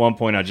think at one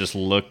point I just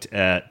looked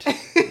at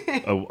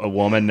a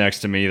woman next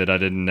to me that I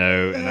didn't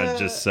know, and I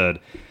just said,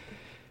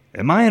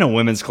 "Am I in a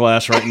women's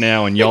class right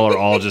now?" And y'all are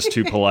all just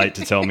too polite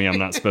to tell me I'm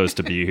not supposed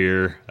to be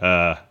here.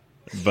 No.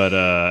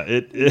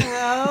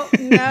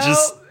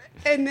 Just.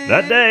 And then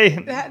that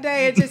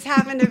day it just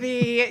happened to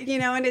be,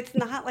 and it's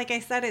not, like I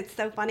said, it's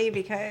so funny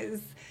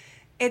because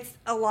it's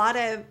a lot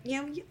of,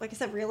 like I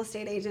said, real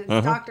estate agents,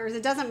 doctors.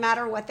 It doesn't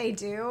matter what they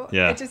do.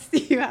 Yeah. It just,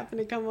 you happen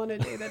to come on a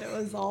day that it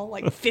was all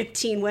like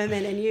 15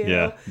 women and you.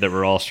 Yeah, that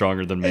were all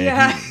stronger than me.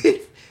 Yeah,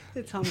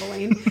 it's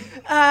humbling.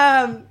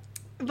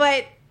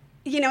 But,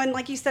 and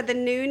like you said, the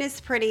noon is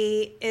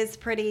pretty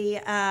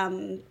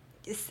a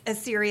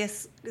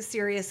serious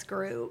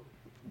group.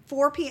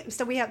 4 p.m.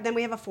 So we have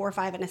a 4,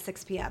 5, and a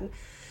 6 p.m.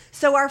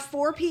 So our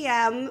 4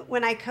 p.m.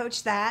 when I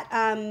coach that,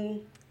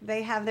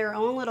 They have their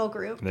own little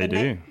group. They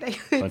do.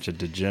 Bunch of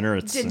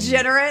degenerates.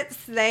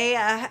 They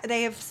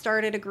have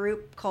started a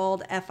group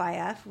called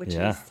FIF, which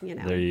is,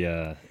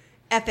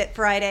 F It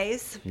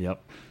Fridays.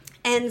 Yep.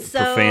 And so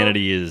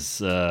profanity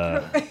is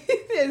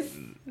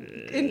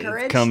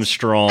encouraged. Comes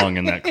strong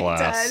in that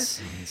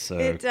class.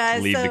 It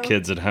does. Leave the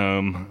kids at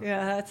home.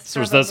 Yeah, that's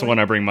the one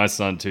I bring my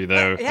son to,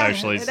 though.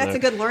 Actually, that's a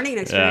good learning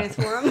experience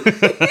for him.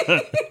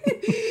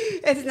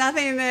 It's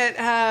nothing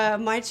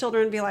that my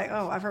children would be like,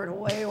 oh, I've heard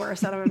way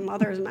worse out of a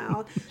mother's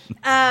mouth.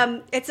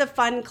 It's a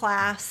fun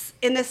class.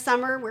 In the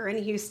summer, we're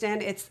in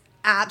Houston. It's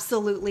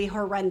absolutely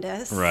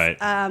horrendous. Right.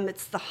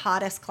 It's the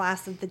hottest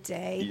class of the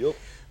day. Yep.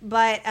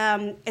 But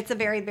it's a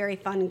very, very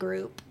fun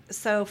group.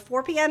 So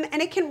 4 p.m.,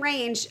 and it can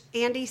range.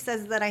 Andy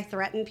says that I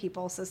threaten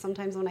people. So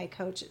sometimes when I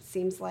coach, it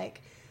seems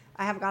like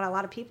I have got a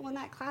lot of people in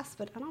that class,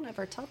 but I don't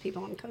ever tell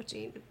people I'm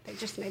coaching.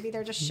 Maybe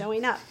they're just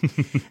showing up.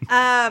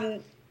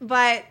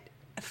 But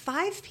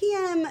 5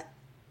 p.m.,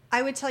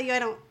 I would tell you I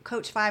don't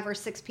coach 5 or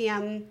 6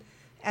 p.m.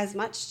 as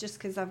much just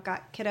because I've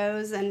got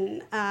kiddos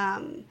and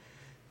I'm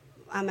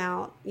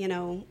out,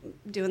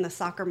 doing the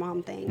soccer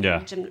mom thing,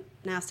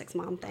 gymnastics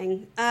mom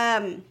thing.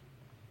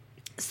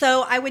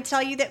 So I would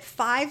tell you that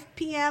 5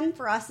 p.m.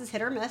 for us is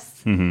hit or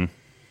miss. Mm-hmm.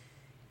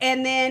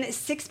 And then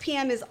 6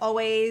 p.m. is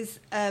always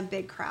a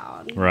big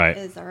crowd. Right.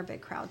 Is our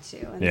big crowd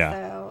too. And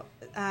so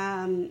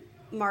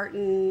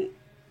Martin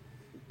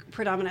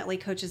predominantly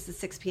coaches the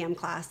 6 p.m.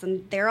 class,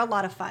 and they're a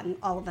lot of fun,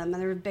 all of them,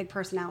 and they're big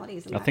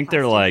personalities. I think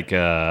they're like,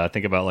 I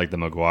think about like the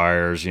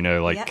McGuires,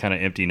 kind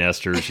of empty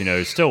nesters,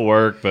 still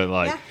work,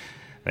 but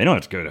they don't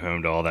have to go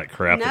home to all that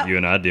crap that you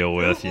and I deal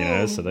with,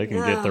 so they can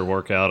get their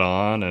workout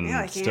on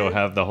and still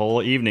have the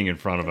whole evening in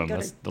front of them.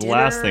 That's the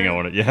last thing I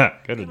want to,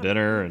 go to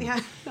dinner. And, I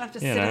have to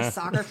sit at a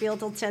soccer field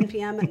till 10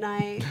 p.m. at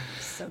night.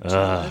 So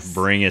jealous.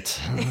 Bring it.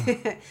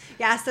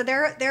 So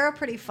they're a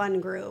pretty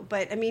fun group,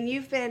 but I mean,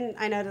 you've been,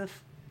 I know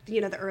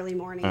the early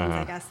mornings,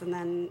 I guess, and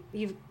then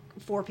you do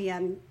 4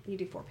 p.m.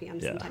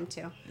 sometime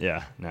too.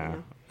 Yeah,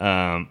 no.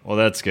 Well,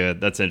 that's good.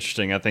 That's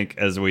interesting. I think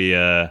as we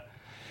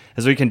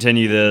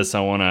continue this,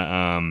 I want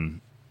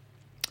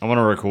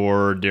to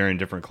record during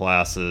different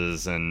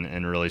classes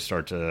and really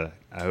start to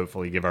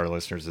hopefully give our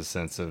listeners a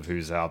sense of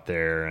who's out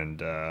there, and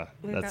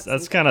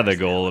that's kind of the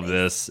goal of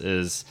this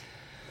is,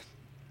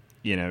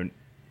 it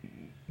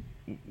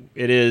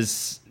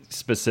is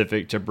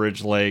specific to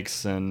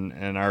BridgeLakes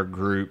and our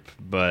group,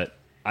 but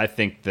I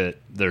think that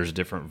there's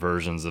different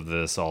versions of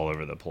this all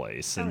over the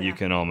place, and you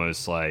can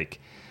almost 6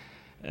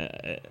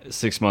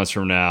 months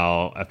from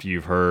now, after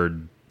you've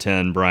heard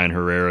 10 Brian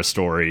Herrera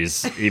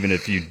stories, even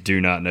if you do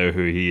not know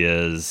who he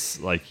is,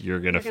 you're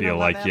going to feel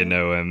like you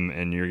know him,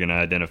 and you're going to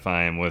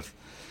identify him with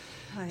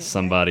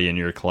somebody in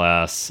your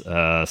class.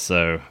 What's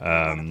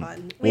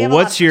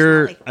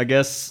your, I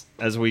guess,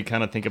 as we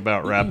kind of think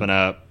about wrapping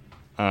up,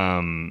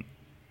 PJ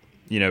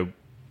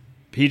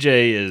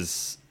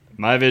is,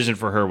 my vision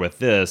for her with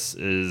this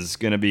is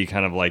going to be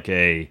kind of like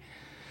a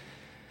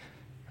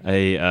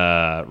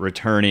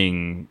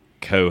returning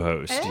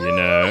co-host,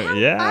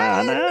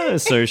 I know.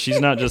 So she's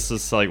not just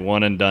this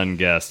one and done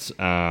guest. So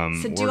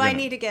I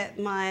need to get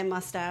my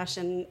mustache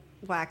and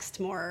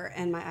waxed more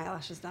and my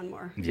eyelashes done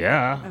more?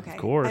 Yeah, okay. Of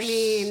course. I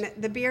mean,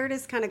 the beard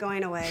is kind of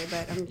going away,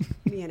 but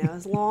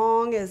as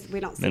long as we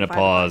don't see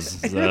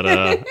menopause. Is that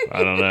I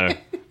don't know.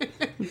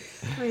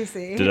 Let me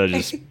see. Did I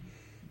just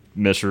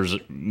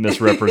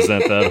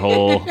misrepresent that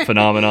whole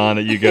phenomenon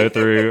that you go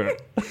through?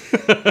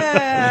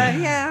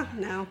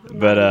 No.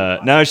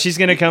 But no, she's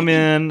gonna come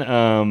in.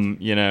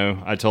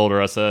 I told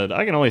her, I said,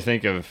 I can only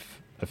think of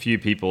a few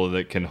people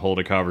that can hold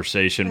a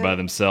conversation by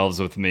themselves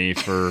with me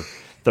for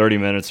 30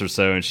 minutes or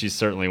so, and she's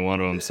certainly one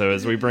of them. So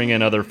as we bring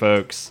in other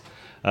folks,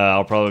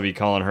 I'll probably be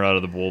calling her out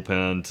of the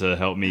bullpen to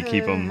help me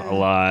keep them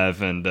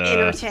alive and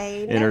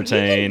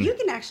entertain. You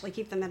can actually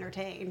keep them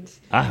entertained.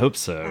 I hope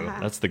so.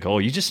 That's the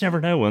goal. You just never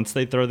know once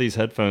they throw these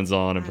headphones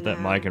on and put that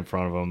mic in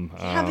front of them.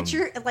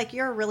 But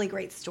you're a really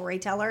great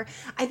storyteller.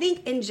 I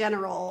think in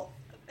general,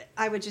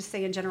 I would just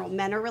say in general,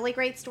 men are really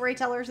great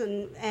storytellers,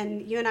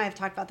 and you and I have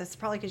talked about this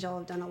probably because y'all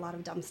have done a lot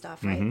of dumb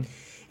stuff, right?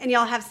 Mm-hmm. And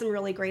y'all have some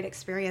really great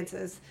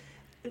experiences.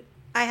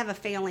 I have a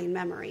failing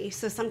memory,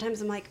 so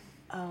sometimes I'm like,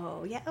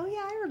 oh yeah,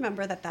 I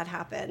remember that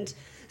happened.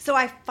 So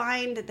I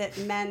find that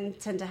men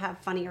tend to have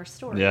funnier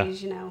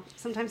stories.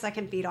 Sometimes I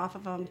can beat off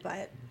of them,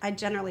 but I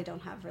generally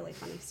don't have really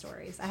funny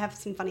stories. I have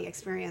some funny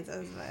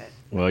experiences,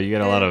 but you get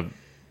a lot of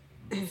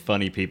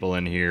funny people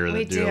in here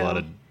that do a lot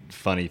of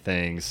funny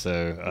things.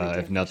 So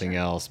if nothing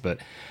else, but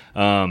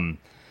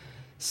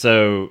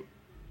so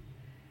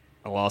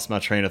I lost my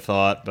train of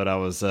thought. But I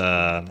was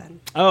I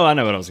know what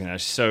I was going to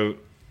ask. So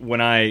when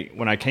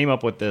I came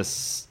up with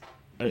this.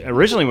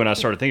 Originally, when I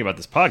started thinking about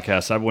this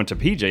podcast, I went to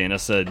PJ and I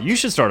said, "You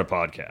should start a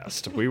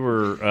podcast." We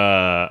were,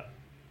 I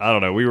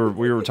don't know, we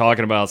were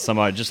talking about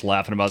somebody, just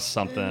laughing about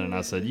something, and I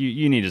said,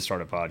 "You need to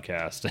start a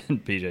podcast."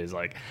 And PJ's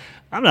like,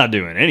 "I'm not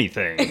doing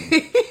anything." I'm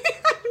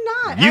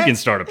not. You can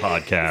start a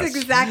podcast. That's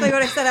exactly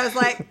what I said. I was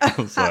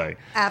like,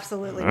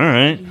 "Absolutely, all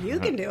right, you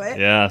can do it."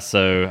 Yeah.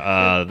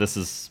 So this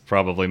is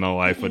probably, my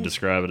wife would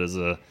describe it as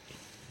a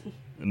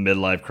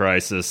midlife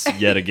crisis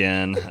yet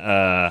again.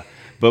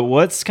 But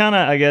what's kind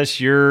of, I guess,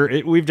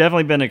 we've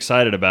definitely been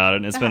excited about it.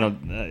 And it's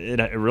been,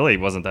 it really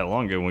wasn't that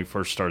long ago when we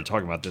first started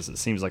talking about this. It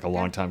seems like a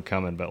long time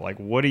coming, but like,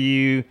 what do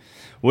you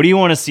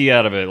want to see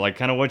out of it? Like,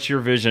 kind of what's your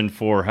vision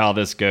for how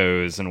this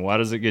goes and why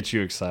does it get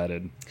you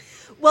excited?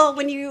 Well,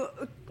 when he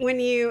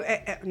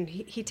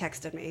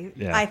texted me,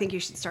 I think you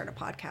should start a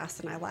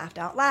podcast, and I laughed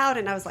out loud,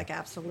 and I was like,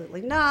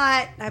 absolutely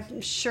not.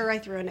 I'm sure I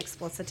threw in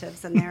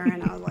explicitives in there,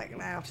 and I was like,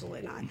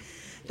 absolutely not.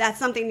 That's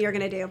something you're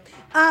going to do.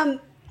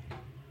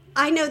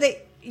 I know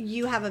that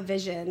you have a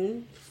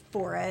vision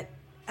for it,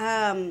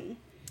 and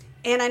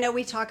I know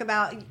we talk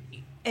about,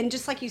 and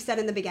just like you said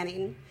in the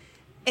beginning,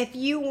 if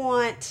you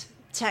want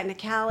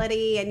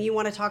technicality and you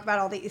want to talk about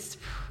all these, it's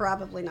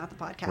probably not the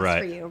podcast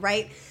for you,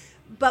 right?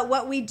 But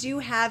what we do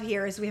have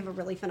here is we have a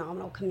really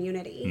phenomenal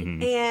community,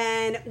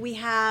 and we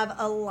have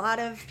a lot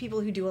of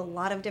people who do a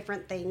lot of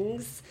different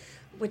things,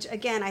 which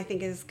again, I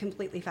think is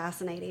completely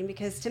fascinating,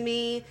 because to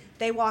me,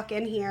 they walk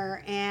in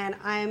here and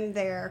I'm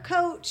their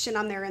coach and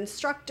I'm their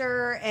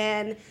instructor.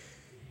 And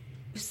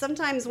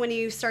sometimes when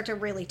you start to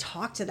really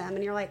talk to them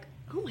and you're like,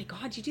 oh my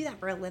God, you do that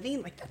for a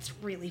living? Like, that's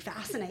really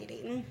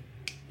fascinating.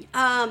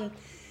 And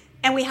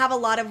we have a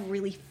lot of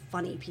really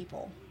funny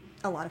people.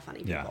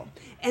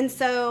 And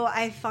so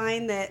I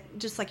find that,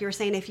 just like you were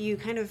saying, if you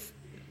kind of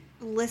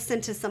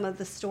listen to some of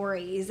the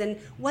stories and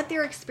what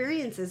their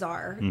experiences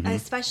are,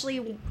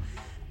 especially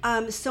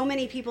so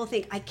many people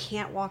think, I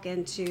can't walk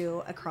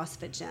into a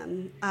CrossFit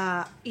gym.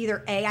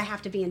 Either A, I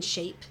have to be in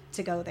shape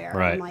to go there.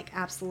 Right. I'm like,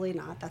 absolutely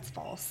not. That's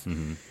false.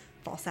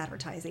 False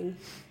advertising.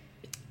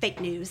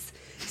 Fake news.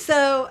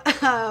 So,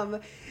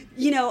 I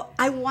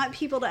want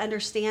people to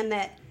understand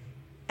that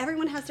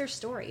everyone has their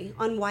story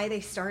on why they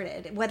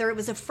started, whether it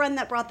was a friend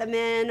that brought them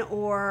in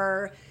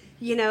or,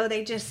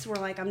 they just were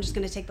like, I'm just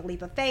going to take the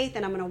leap of faith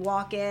and I'm going to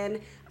walk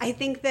in. I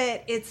think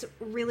that it's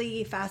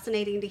really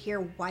fascinating to hear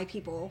why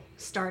people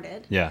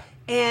started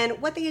and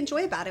what they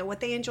enjoy about it, what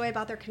they enjoy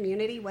about their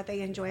community, what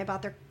they enjoy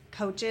about their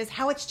coaches,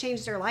 how it's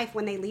changed their life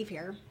when they leave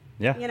here.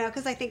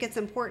 Because I think it's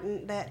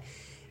important that,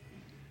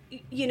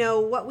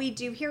 what we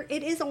do here,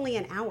 it is only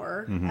an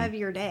hour of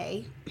your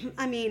day.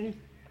 I mean,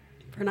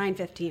 for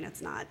 9:15,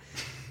 it's not.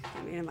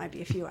 I mean, it might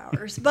be a few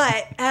hours,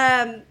 but,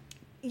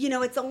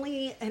 it's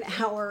only an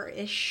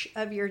hour-ish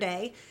of your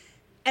day.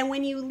 And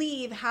when you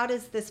leave, how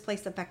does this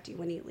place affect you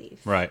when you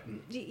leave? Right.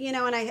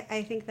 And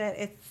I think that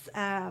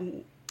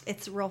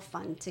it's real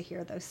fun to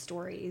hear those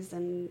stories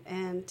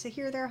and to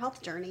hear their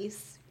health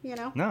journeys,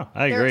 No,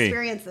 I agree. Their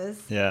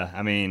experiences. Yeah.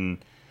 I mean,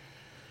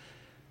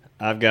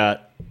 I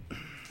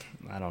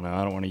don't know.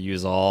 I don't want to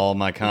use all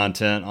my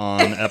content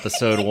on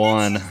episode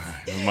 1.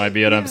 It might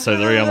be at episode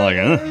 3. I'm like,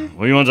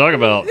 what do you want to talk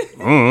about?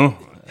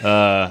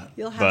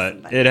 You'll have but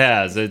somebody. it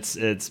has.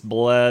 It's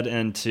bled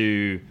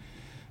into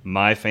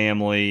my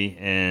family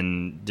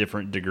in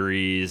different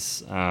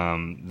degrees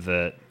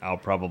that I'll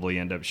probably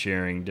end up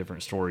sharing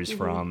different stories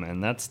from,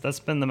 and that's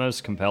been the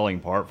most compelling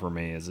part for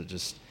me. Is it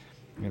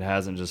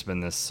hasn't just been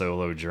this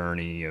solo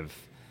journey of.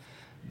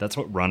 That's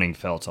what running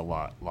felt a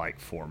lot like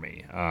for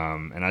me,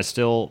 and I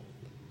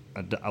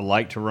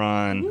like to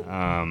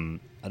run.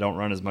 I don't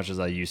run as much as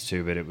I used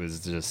to, but it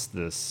was just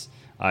this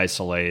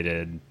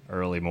isolated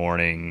early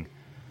morning.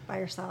 By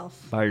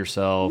yourself.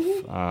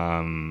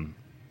 And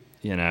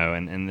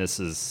this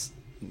is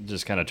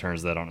just kind of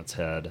turns that on its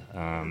head.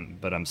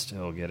 But I'm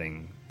still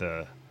getting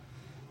the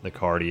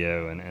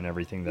cardio and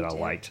everything that I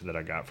liked that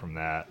I got from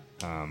that.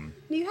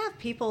 You have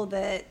people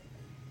that,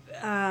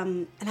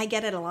 and I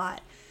get it a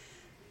lot.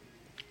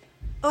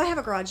 Oh, I have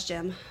a garage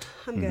gym.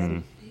 I'm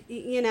good.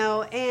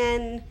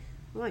 And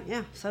I'm like,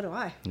 yeah, so do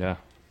I. Yeah.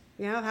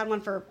 I've had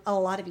one for a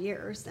lot of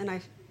years, and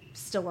I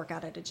still work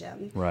out at a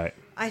gym. Right.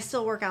 I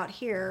still work out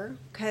here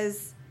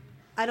because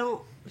I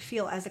don't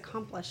feel as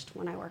accomplished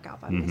when I work out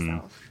by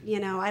myself.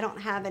 I don't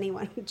have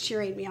anyone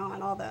cheering me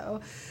on,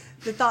 although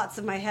the thoughts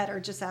in my head are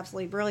just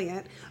absolutely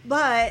brilliant.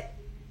 But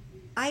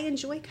I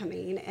enjoy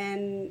coming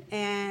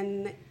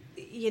and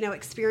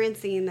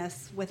experiencing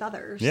this with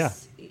others. Yeah.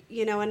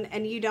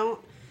 And you don't,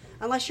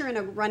 unless you're in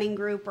a running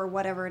group or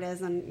whatever it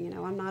is, and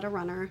I'm not a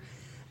runner.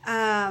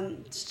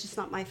 It's just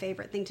not my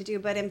favorite thing to do.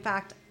 But in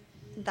fact,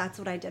 that's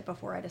what I did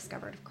before I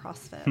discovered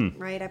CrossFit,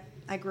 right?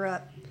 I grew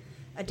up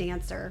a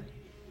dancer,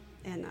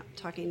 and I'm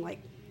talking like,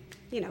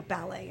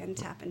 ballet and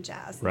tap and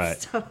jazz and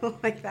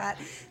stuff like that.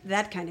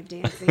 That kind of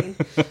dancing.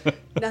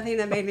 Nothing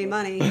that made me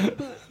money.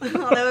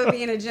 Although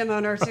being a gym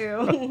owner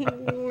too,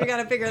 we got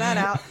to figure that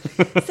out.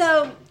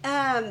 So,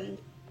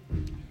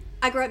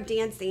 I grew up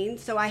dancing,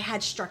 so I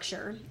had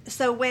structure.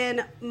 So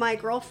when my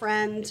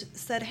girlfriend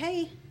said,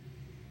 hey,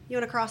 you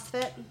want a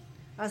CrossFit?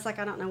 I was like,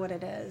 I don't know what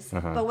it is.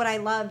 But what I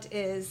loved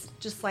is,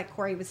 just like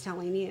Corey was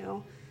telling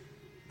you,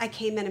 I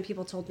came in and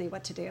people told me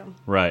what to do.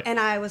 Right. And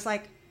I was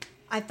like,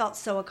 I felt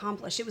so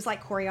accomplished. It was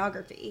like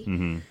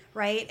choreography,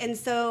 right? And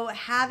so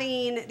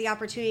having the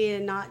opportunity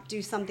to not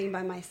do something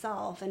by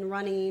myself and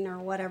running or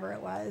whatever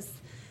it was,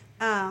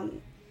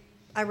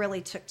 I really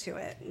took to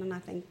it. And I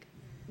think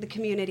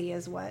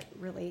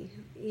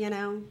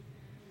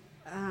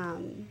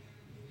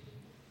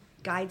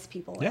guides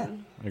people Yeah,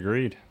 in.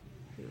 agreed.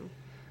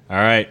 All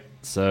right,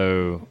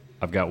 so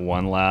I've got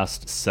one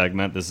last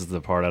segment. This is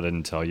the part I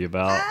didn't tell you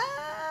about.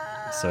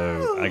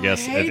 So I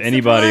guess if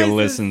anybody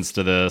listens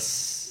to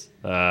this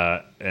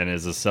and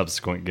is a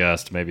subsequent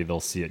guest, maybe they'll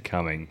see it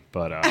coming.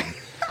 But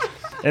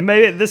and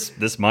maybe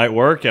this might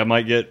work. I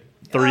might get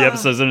 3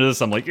 episodes into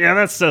this. I'm like, yeah,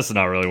 that's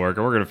not really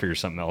working. We're gonna figure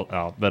something else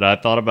out. But I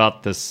thought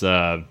about this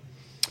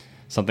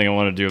something I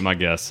want to do with my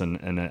guests,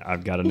 and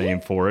I've got a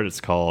name for it.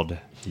 It's called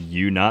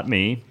You Not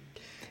Me.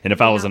 And if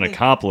I was an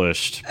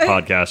accomplished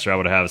podcaster, I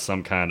would have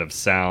some kind of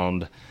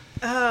sound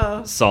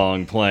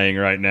song playing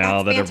right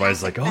now that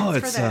everybody's like, oh,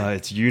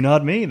 it's You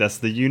Not Me. That's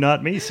the You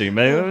Not Me. So you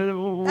may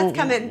that's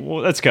coming.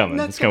 Well, that's coming.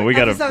 That's coming. We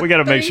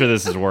gotta make sure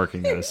this is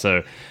working though.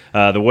 So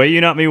the way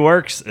You Not Me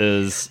works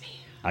is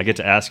I get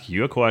to ask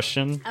you a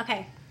question.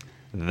 Okay.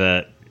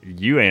 That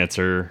you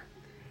answer,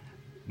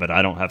 but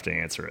I don't have to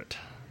answer it.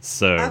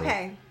 So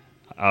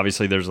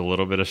obviously there's a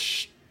little bit of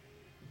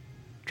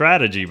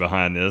strategy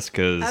behind this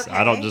because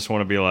I don't just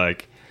want to be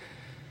like,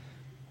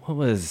 what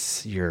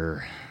was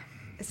your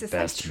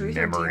best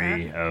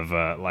memory of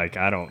like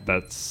I don't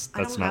that's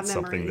not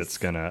something that's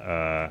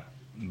gonna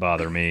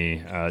bother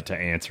me to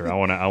answer. I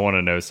want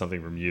to know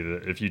something from you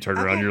that if you turn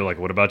around you're like,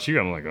 what about you?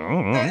 I'm like, oh,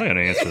 I'm not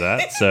gonna answer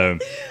that. So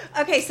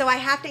so I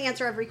have to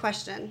answer every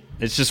question.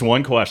 It's just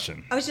one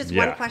question. Oh, it's just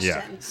one question.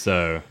 Yeah.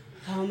 So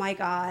oh my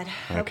God.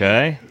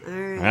 Okay. All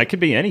right. That could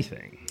be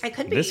anything. It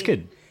could be. This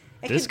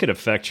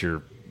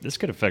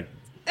could affect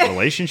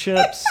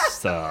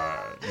relationships,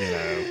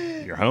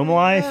 your home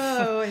life.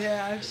 Oh,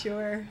 yeah, I'm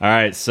sure. All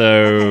right,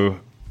 so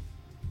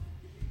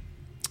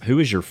who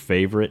is your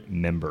favorite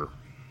member?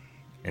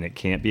 And it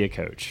can't be a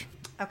coach.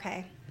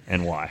 Okay.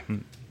 And why?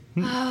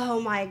 Oh,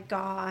 my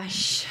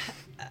gosh.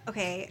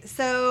 Okay,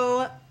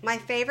 so my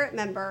favorite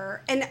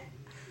member, and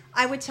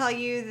I would tell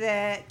you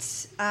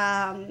that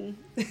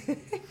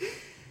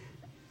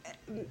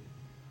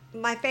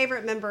my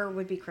favorite member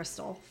would be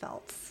Crystal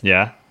Phelps.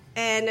 Yeah?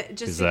 And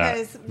just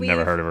because we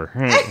never heard of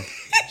her.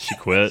 She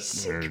quit.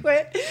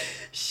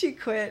 She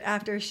quit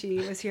after she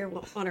was here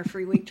on her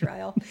free week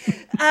trial.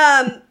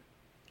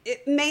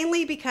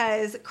 Mainly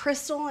because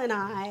Crystal and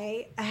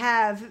I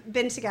have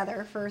been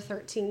together for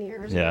 13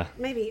 years. Yeah.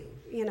 Maybe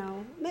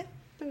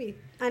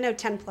I know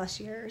 10 plus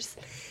years.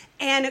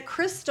 And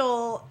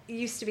Crystal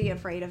used to be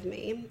afraid of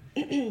me.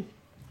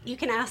 You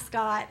can ask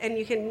Scott, and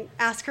you can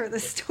ask her the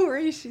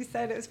story. She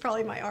said it was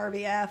probably my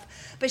RBF.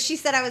 But she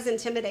said I was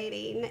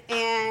intimidating.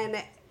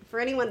 And for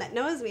anyone that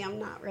knows me, I'm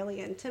not really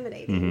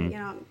intimidating. Mm-hmm.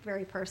 I'm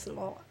very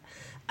personable.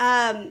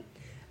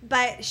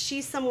 But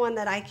she's someone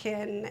that I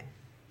can,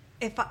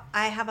 if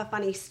I have a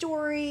funny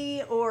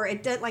story or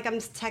it does, like I'm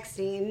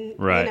texting,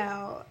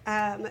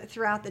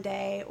 throughout the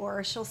day,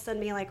 or she'll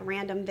send me like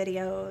random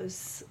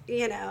videos,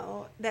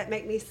 that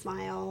make me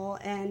smile.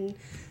 And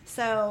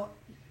so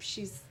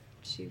she'd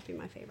be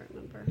my favorite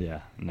member.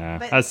 Yeah, no,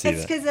 but I see that.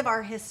 It's because of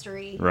our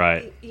history,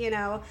 right?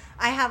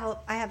 I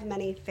have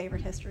many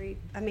favorite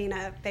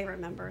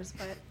members,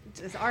 but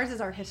ours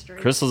is our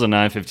history. Crystal's a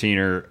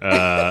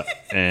 915er,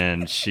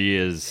 and she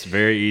is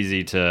very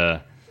easy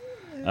to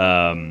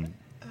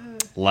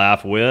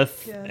laugh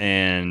with,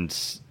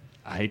 and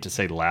I hate to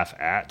say laugh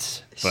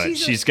at, but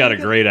she's got a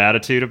great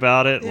attitude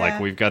about it. Yeah. Like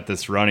we've got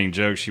this running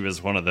joke. She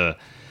was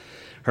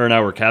her and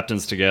I were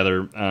captains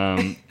together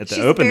at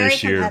the Open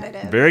this year.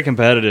 Very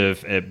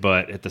competitive,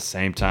 but at the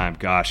same time,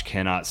 gosh,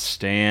 cannot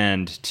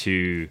stand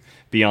to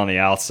be on the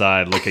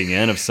outside looking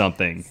in of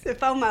something. The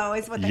FOMO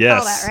is what they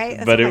call that, right?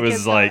 That's but it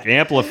was like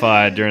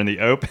amplified during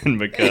the Open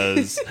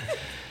because,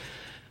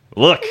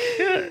 look,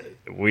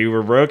 we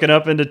were broken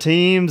up into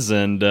teams,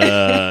 and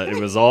it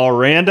was all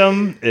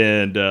random.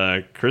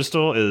 And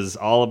Crystal is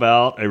all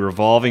about a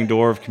revolving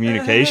door of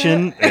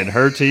communication, and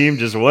her team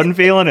just wasn't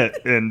feeling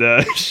it. And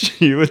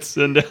she would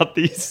send out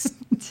these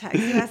text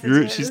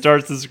messages. She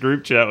starts this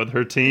group chat with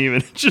her team,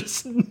 and it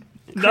just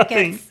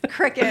nothing.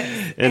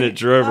 Crickets. And it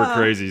drove her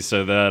crazy.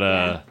 So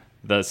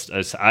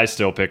I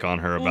still pick on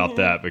her about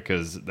that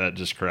because that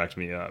just cracked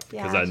me up.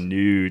 Because I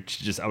knew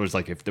I was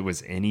like, if there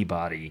was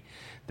anybody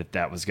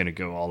that was going to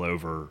go all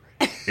over,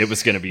 it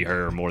was going to be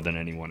her more than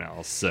anyone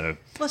else. So,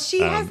 well,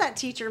 she has that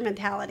teacher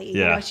mentality.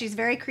 Yeah. She's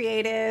very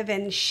creative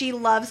and she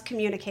loves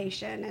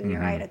communication. And you're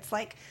right. It's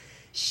like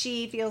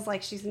she feels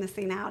like she's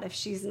missing out if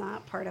she's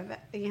not part of it,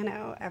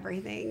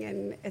 everything.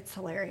 And it's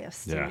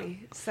hilarious to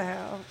me. So,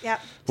 yeah.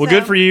 Well,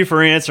 good for you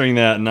for answering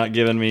that and not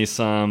giving me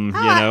some,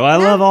 I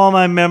love all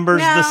my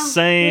members the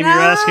same. You're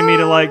asking me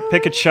to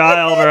pick a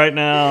child right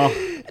now.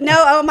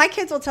 No, my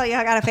kids will tell you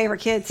I got a favorite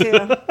kid too.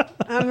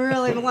 I'm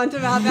really blunt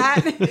about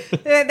that.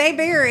 They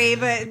vary,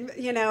 but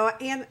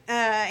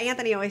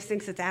Anthony always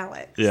thinks it's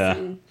Alex. Yeah.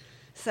 And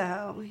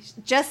so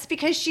just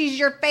because she's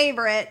your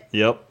favorite.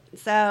 Yep.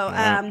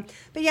 So,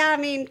 but yeah,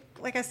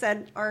 like I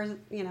said, ours,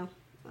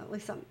 at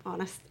least I'm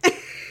honest.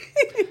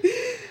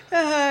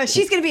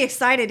 She's going to be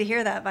excited to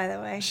hear that, by the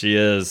way. She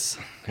is.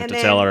 I have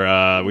to tell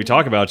her, we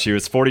talk about you.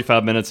 It's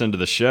 45 minutes into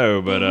the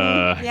show, but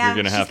you're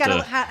going to have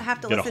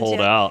to listen hold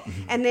to it. out.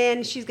 And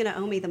then she's going to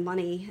owe me the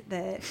money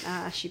that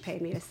she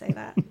paid me to say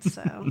that.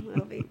 So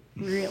it'll be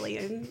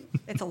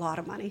it's a lot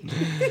of money.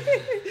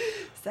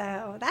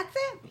 So that's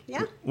it.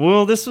 Yeah.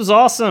 Well, this was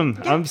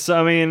awesome.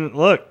 Yeah.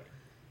 Look.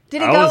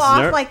 Did it go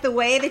off like the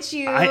way that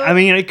you...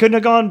 it couldn't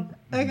have gone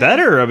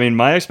better.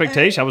 My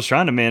expectation, I was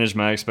trying to manage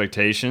my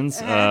expectations.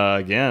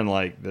 Again,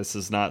 this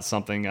is not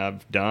something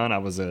I've done. I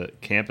was a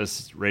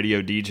campus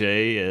radio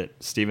DJ at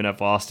Stephen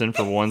F. Austin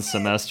for one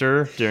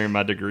semester during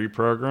my degree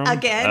program.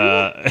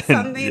 Again,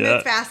 something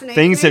that's fascinating.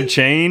 Things have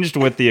changed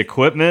with the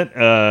equipment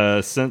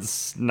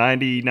since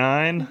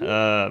 99,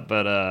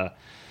 but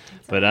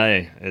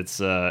hey, it's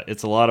a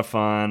lot of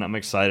fun. I'm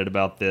excited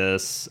about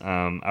this.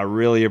 I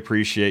really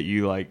appreciate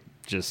you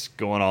just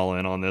going all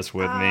in on this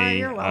with me.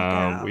 You're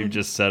welcome. We've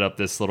just set up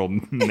this little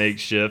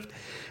makeshift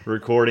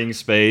recording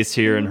space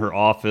here in her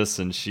office,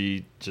 and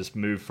she just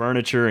moved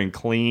furniture and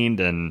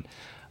cleaned and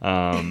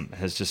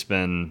has just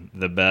been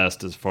the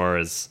best as far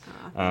as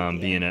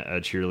being a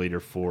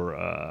cheerleader for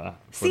the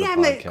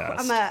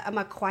podcast. I'm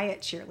a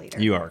quiet cheerleader.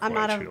 You are a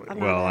quiet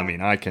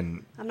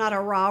cheerleader. I'm not a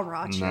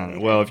rah-rah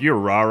cheerleader. Well, if you're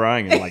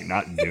rah-rahing and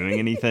not doing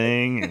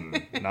anything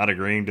and not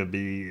agreeing to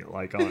be I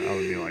would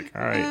be all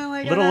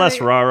right, a little less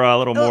rah-rah, a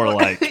little more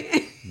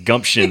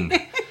gumption.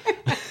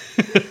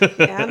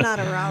 Yeah, I'm not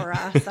a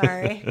rah-rah.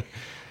 Sorry.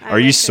 Are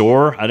you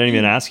sore? I didn't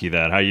even ask you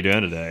that. How are you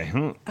doing today?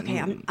 Okay,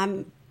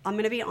 I'm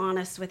going to be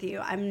honest with you.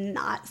 I'm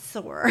not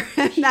sore.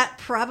 That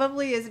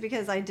probably is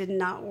because I did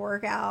not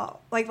work out.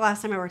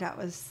 Last time I worked out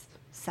was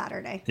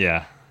Saturday.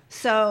 Yeah.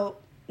 So,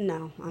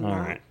 no, I'm not. All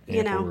right.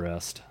 Ample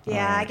rest.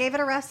 Yeah, I gave it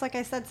a rest. Like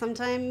I said,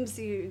 sometimes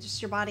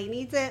your body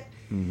needs it.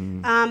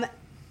 Mm-hmm.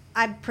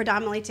 I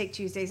predominantly take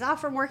Tuesdays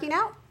off from working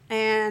out.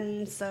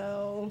 And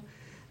so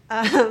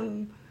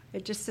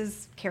it just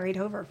is carried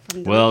over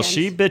from the weekends.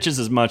 She bitches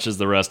as much as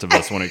the rest of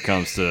us when it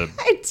comes to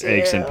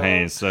aches and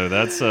pains. So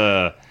that's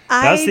the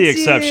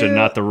exception,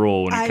 not the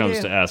rule when it comes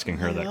to asking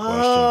her that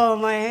question. Oh,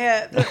 my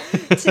hip.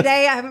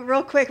 Today,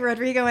 real quick,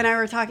 Rodrigo and I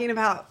were talking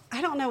about,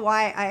 I don't know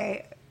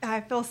why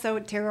I feel so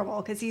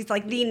terrible because he's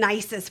the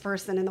nicest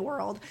person in the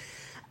world.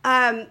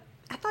 I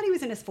thought he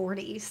was in his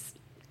 40s.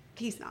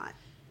 He's not.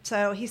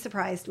 So he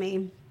surprised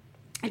me.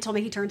 And told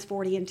me he turns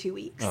 40 in 2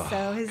 weeks. Oh,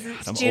 so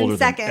it's I'm June older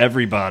 2nd. Than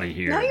everybody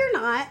here. No,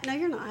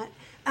 you're not.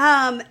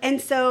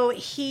 And so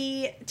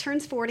he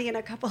turns 40 in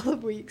a couple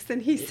of weeks,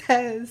 and he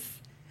says,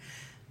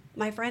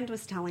 my friend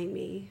was telling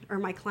me, or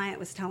my client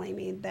was telling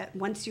me, that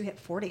once you hit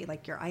 40,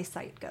 your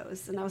eyesight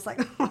goes. And I was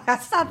like, oh,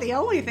 that's not the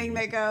only thing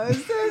that goes.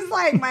 It was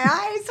my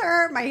eyes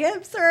hurt, my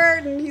hips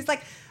hurt. And he's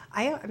like,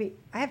 I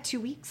have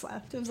 2 weeks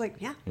left. I was like,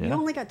 yeah, you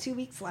only got 2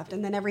 weeks left,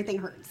 and then everything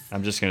hurts.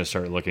 I'm just going to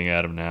start looking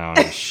at him now and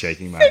just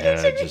shaking my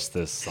head. Just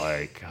this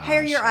hey,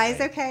 are your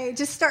eyes okay?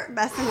 Just start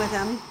messing with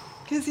him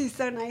because he's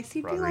so nice.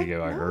 He'd Rodrigo, be like,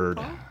 no, I heard.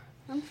 Paul,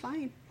 I'm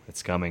fine.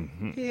 It's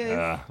coming. He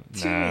is.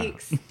 2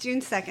 weeks,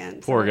 June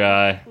 2nd. Poor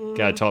guy.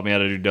 Guy taught me how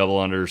to do double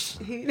unders.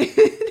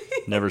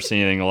 Never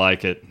seen anything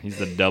like it. He's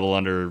the double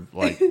under,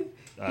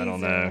 I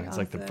don't know. It's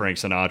like the Frank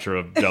Sinatra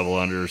of double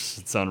unders.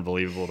 It's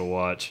unbelievable to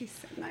watch. He's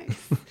so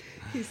nice.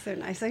 He's so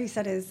nice. So he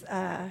said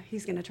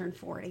he's going to turn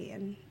 40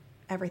 and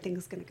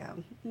everything's going to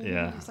go.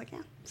 Yeah. I was like,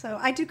 yeah. So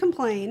I do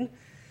complain,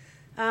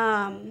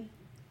 but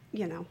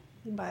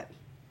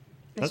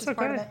that's okay.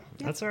 Part of it.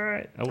 Yeah. That's all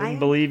right. I wouldn't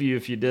believe you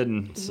if you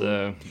didn't. Mm-hmm.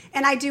 So.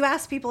 And I do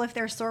ask people if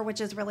they're sore,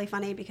 which is really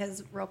funny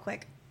because, real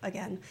quick,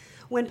 again,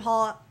 when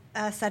Paul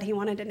said he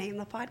wanted to name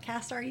the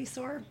podcast, "Are You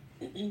Sore?"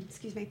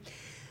 Excuse me.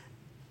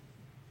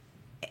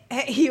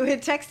 He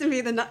had texted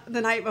me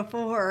the night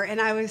before, and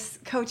I was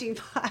coaching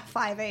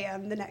 5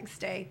 a.m. the next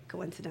day,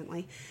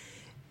 coincidentally.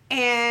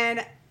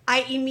 And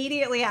I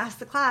immediately asked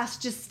the class,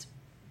 just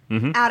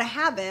out of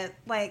habit,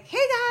 hey,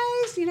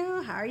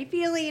 guys, how are you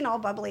feeling? All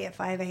bubbly at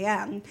 5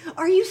 a.m.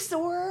 Are you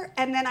sore?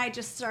 And then I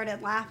just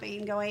started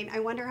laughing, going, I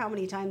wonder how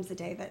many times a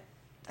day that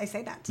I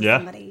say that to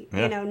somebody,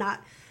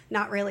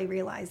 not really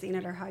realizing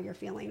it or how you're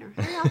feeling or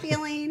how you're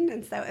feeling.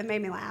 And so it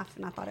made me laugh,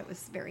 and I thought it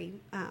was very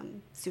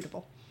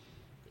suitable.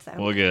 So.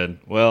 Well, good.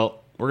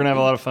 Well, we're going to have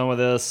a lot of fun with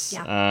this.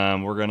 Yeah.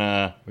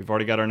 We've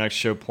already got our next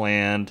show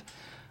planned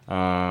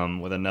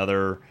with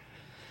another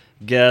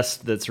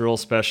guest that's real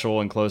special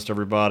and close to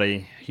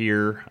everybody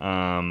here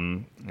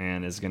and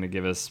is going to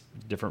give us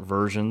different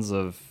versions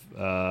of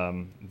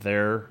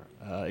their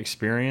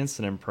experience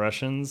and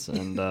impressions.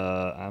 And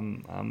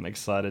I'm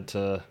excited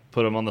to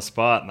put them on the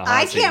spot. In the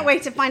hot seat. Can't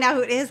wait to find out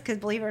who it is because,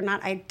 believe it or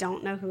not, I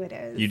don't know who it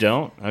is. You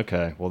don't?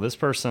 Okay. Well, this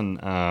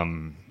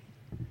person...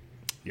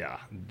 yeah,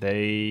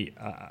 they...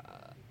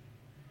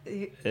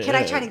 Can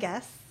I try to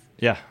guess?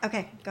 Yeah.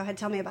 Okay, go ahead.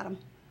 Tell me about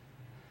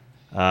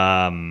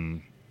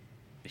them.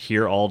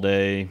 Here all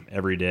day,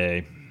 every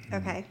day.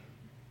 Okay.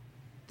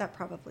 That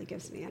probably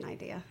gives me an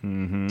idea.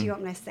 Mm-hmm. Do you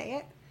want me to say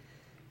it?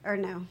 Or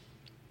no?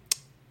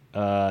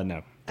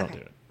 No, don't do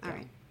it. All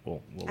right.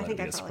 We'll let it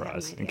be a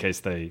surprise in case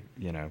they,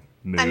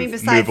 move,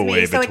 besides move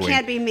away me, so between. it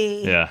can't be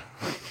me. Yeah.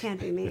 It can't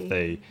be me. If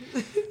they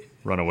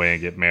run away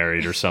and get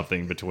married or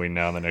something between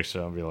now and the next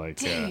show and be like,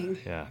 Dang.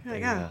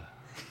 yeah.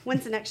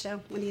 When's the next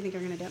show? When do you think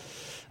you're going to do it?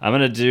 I'm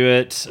going to do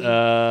it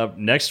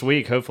next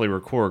week, hopefully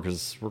record,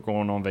 because we're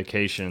going on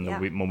vacation the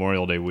week,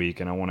 Memorial Day week,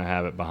 and I want to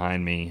have it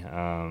behind me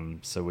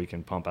so we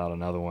can pump out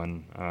another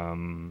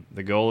one.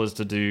 The goal is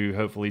to do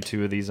hopefully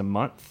 2 of these a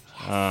month,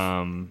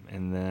 and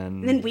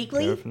then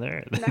weekly? go from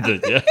there. No.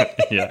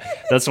 yeah.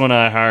 That's when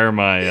I hire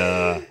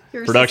my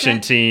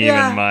production team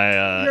and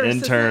my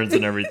interns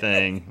and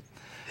everything.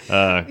 You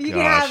can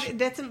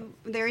have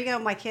there you go,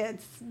 my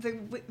kids.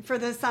 For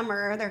the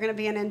summer, they're going to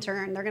be an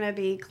intern. They're going to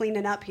be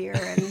cleaning up here,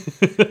 and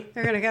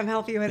they're going to come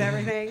help you with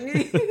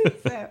everything.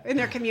 So, in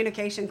their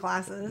communication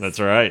classes. That's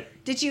right.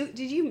 Did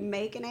you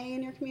make an A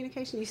in your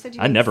communication? You said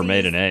you. I never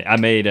made an A.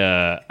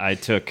 I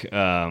took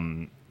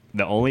the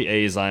only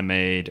A's I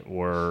made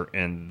were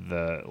in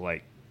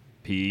the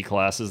PE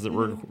classes that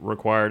were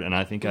required, and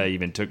I think I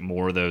even took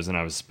more of those than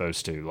I was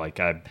supposed to. I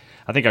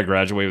think I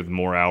graduated with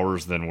more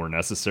hours than were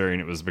necessary,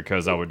 and it was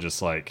because I would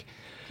just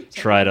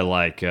try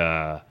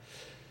to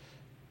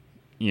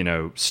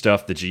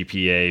stuff the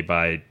GPA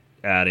by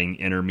adding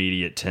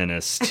intermediate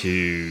tennis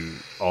to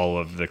all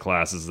of the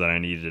classes that I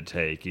needed to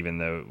take, even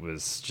though it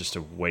was just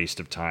a waste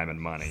of time and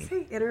money.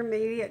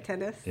 Intermediate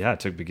tennis? Yeah, I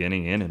took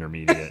beginning and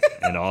intermediate,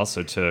 and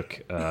also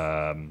took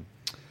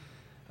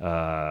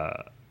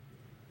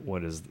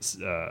what is this?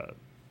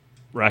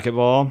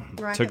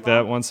 Racquetball. Took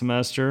that one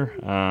semester.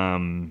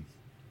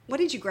 What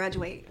did you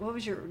graduate? What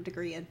was your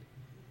degree in?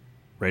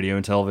 Radio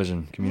and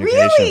television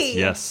communications. Really?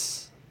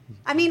 Yes.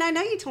 I mean, I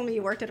know you told me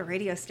you worked at a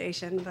radio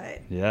station, but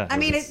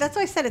that's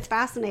why I said it's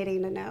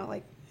fascinating to know.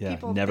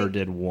 People never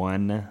did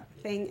one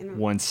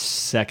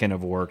second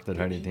of work that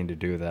had anything to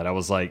do with that. I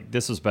was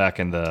this was back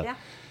in the.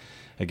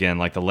 Again,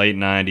 the late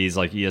 90s,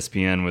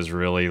 ESPN was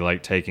really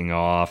taking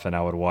off, and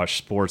I would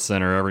watch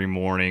SportsCenter every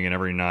morning and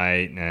every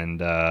night,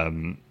 and I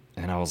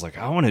was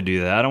I want to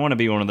do that. I want to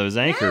be one of those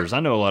anchors.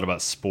 I know a lot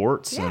about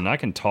sports, and I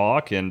can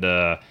talk, and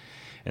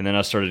then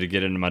I started to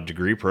get into my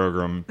degree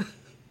program,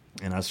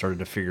 and I started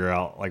to figure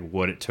out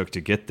what it took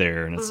to get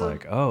there, and it's I've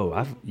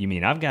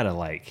got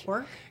to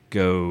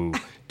go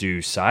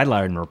do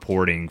sideline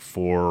reporting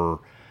for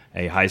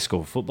a high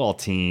school football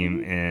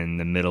team in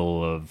the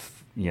middle of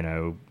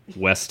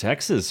West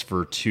Texas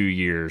for 2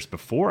 years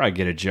before I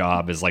get a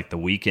job as the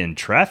weekend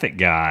traffic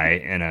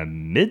guy in a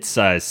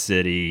mid-sized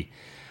city.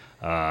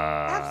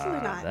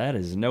 Absolutely not. That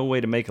is no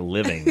way to make a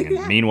living.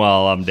 And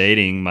meanwhile, I'm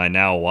dating my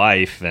now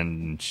wife,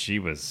 and she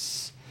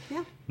was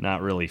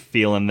not really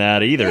feeling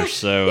that either.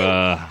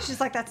 So she's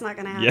that's not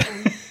going to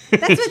happen.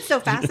 That's what's so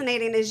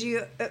fascinating is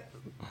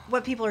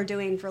what people are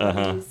doing for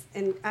livings,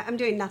 and I'm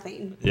doing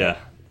nothing. Yeah.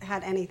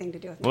 Had anything to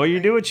do with it. Well, you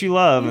do what you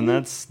love, and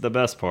that's the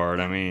best part.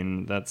 I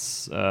mean,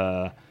 that's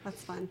fun.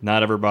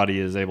 Not everybody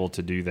is able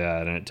to do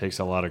that, and it takes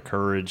a lot of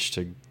courage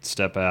to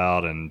step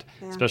out, and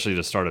especially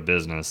to start a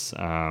business.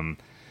 I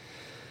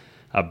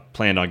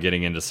planned on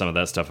getting into some of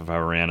that stuff if I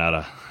ran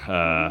out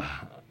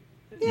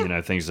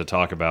of things to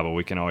talk about, but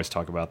we can always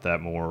talk about that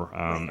more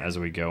as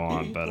we go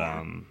on.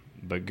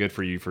 But good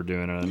for you for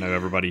doing it. I know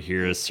everybody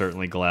here is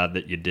certainly glad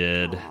that you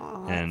did.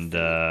 And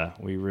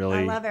we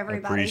really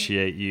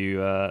appreciate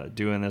you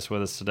doing this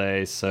with us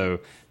today. So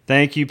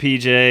thank you,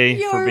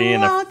 PJ, for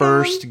being the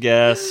first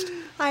guest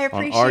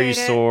on Are You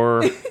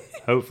Sore?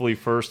 Hopefully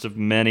first of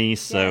many.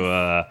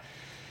 So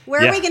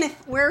where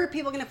are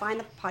people gonna find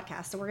the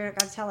podcast? So we're gonna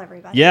tell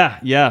everybody.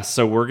 Yeah.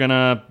 So we're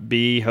gonna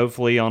be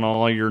hopefully on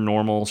all your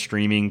normal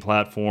streaming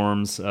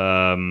platforms,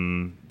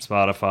 Spotify,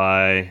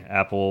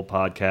 Apple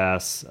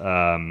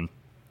Podcasts.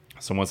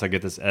 So once I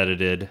get this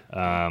edited,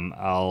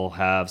 I'll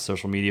have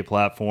social media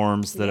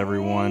platforms that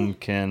everyone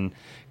can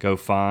go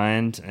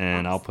find,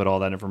 and I'll put all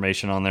that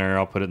information on there.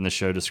 I'll put it in the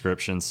show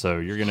description, so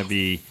you're going to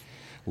be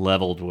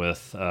leveled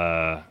with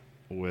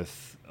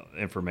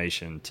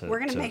information to. We're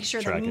going to make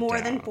sure that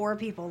more than 4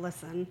 people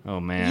listen.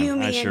 Oh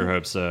man, I sure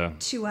hope so.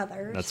 2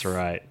 others. That's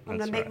right. I'm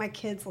going to make my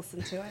kids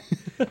listen to it.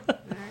 All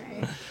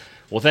right.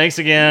 Well, thanks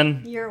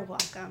again. You're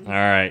welcome. All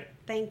right.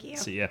 Thank you.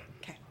 See ya.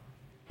 Okay.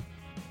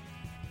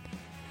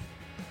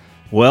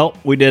 Well,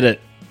 we did it.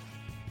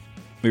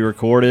 We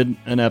recorded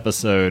an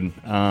episode.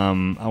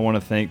 I want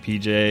to thank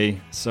PJ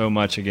so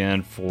much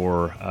again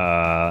for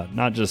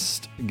not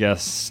just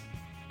guests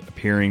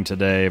appearing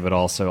today, but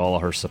also all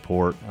of her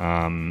support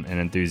and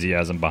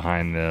enthusiasm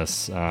behind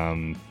this,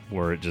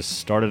 where it just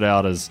started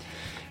out as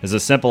a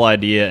simple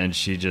idea, and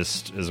she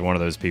just is one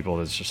of those people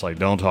that's just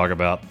don't talk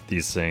about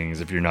these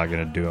things if you're not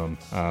going to do them.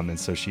 And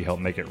so she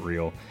helped make it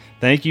real.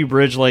 Thank you,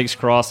 BridgeLakes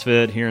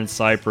CrossFit here in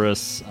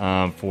Cypress,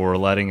 for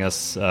letting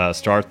us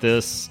start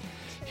this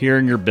here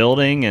in your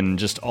building, and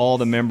just all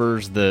the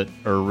members that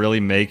are really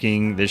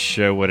making this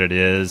show what it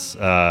is.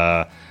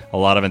 A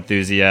lot of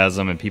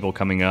enthusiasm and people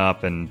coming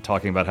up and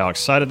talking about how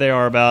excited they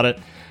are about it.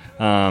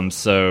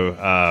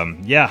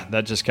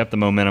 That just kept the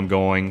momentum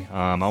going.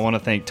 I want to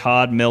thank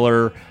Todd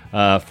Miller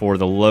for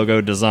the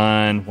logo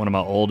design, one of my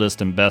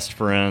oldest and best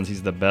friends.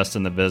 He's the best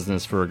in the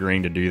business for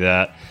agreeing to do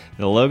that.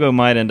 The logo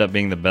might end up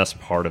being the best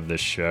part of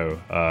this show,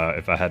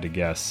 if I had to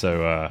guess.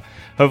 So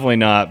hopefully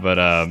not, but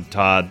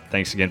Todd,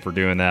 thanks again for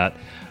doing that.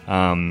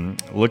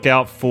 Look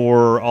out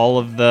for all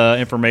of the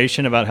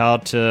information about how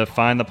to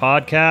find the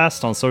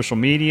podcast on social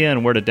media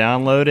and where to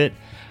download it.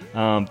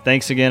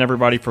 Thanks again,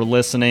 everybody, for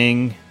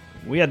listening.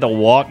 We had the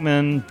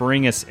Walkman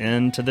bring us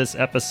into this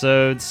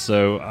episode,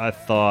 so I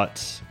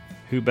thought,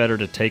 who better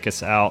to take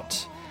us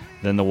out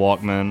than the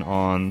Walkman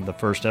on the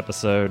first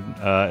episode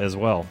as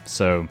well.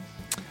 So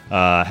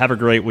have a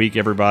great week,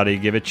 everybody.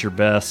 Give it your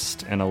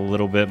best and a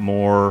little bit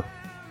more.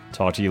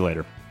 Talk to you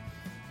later.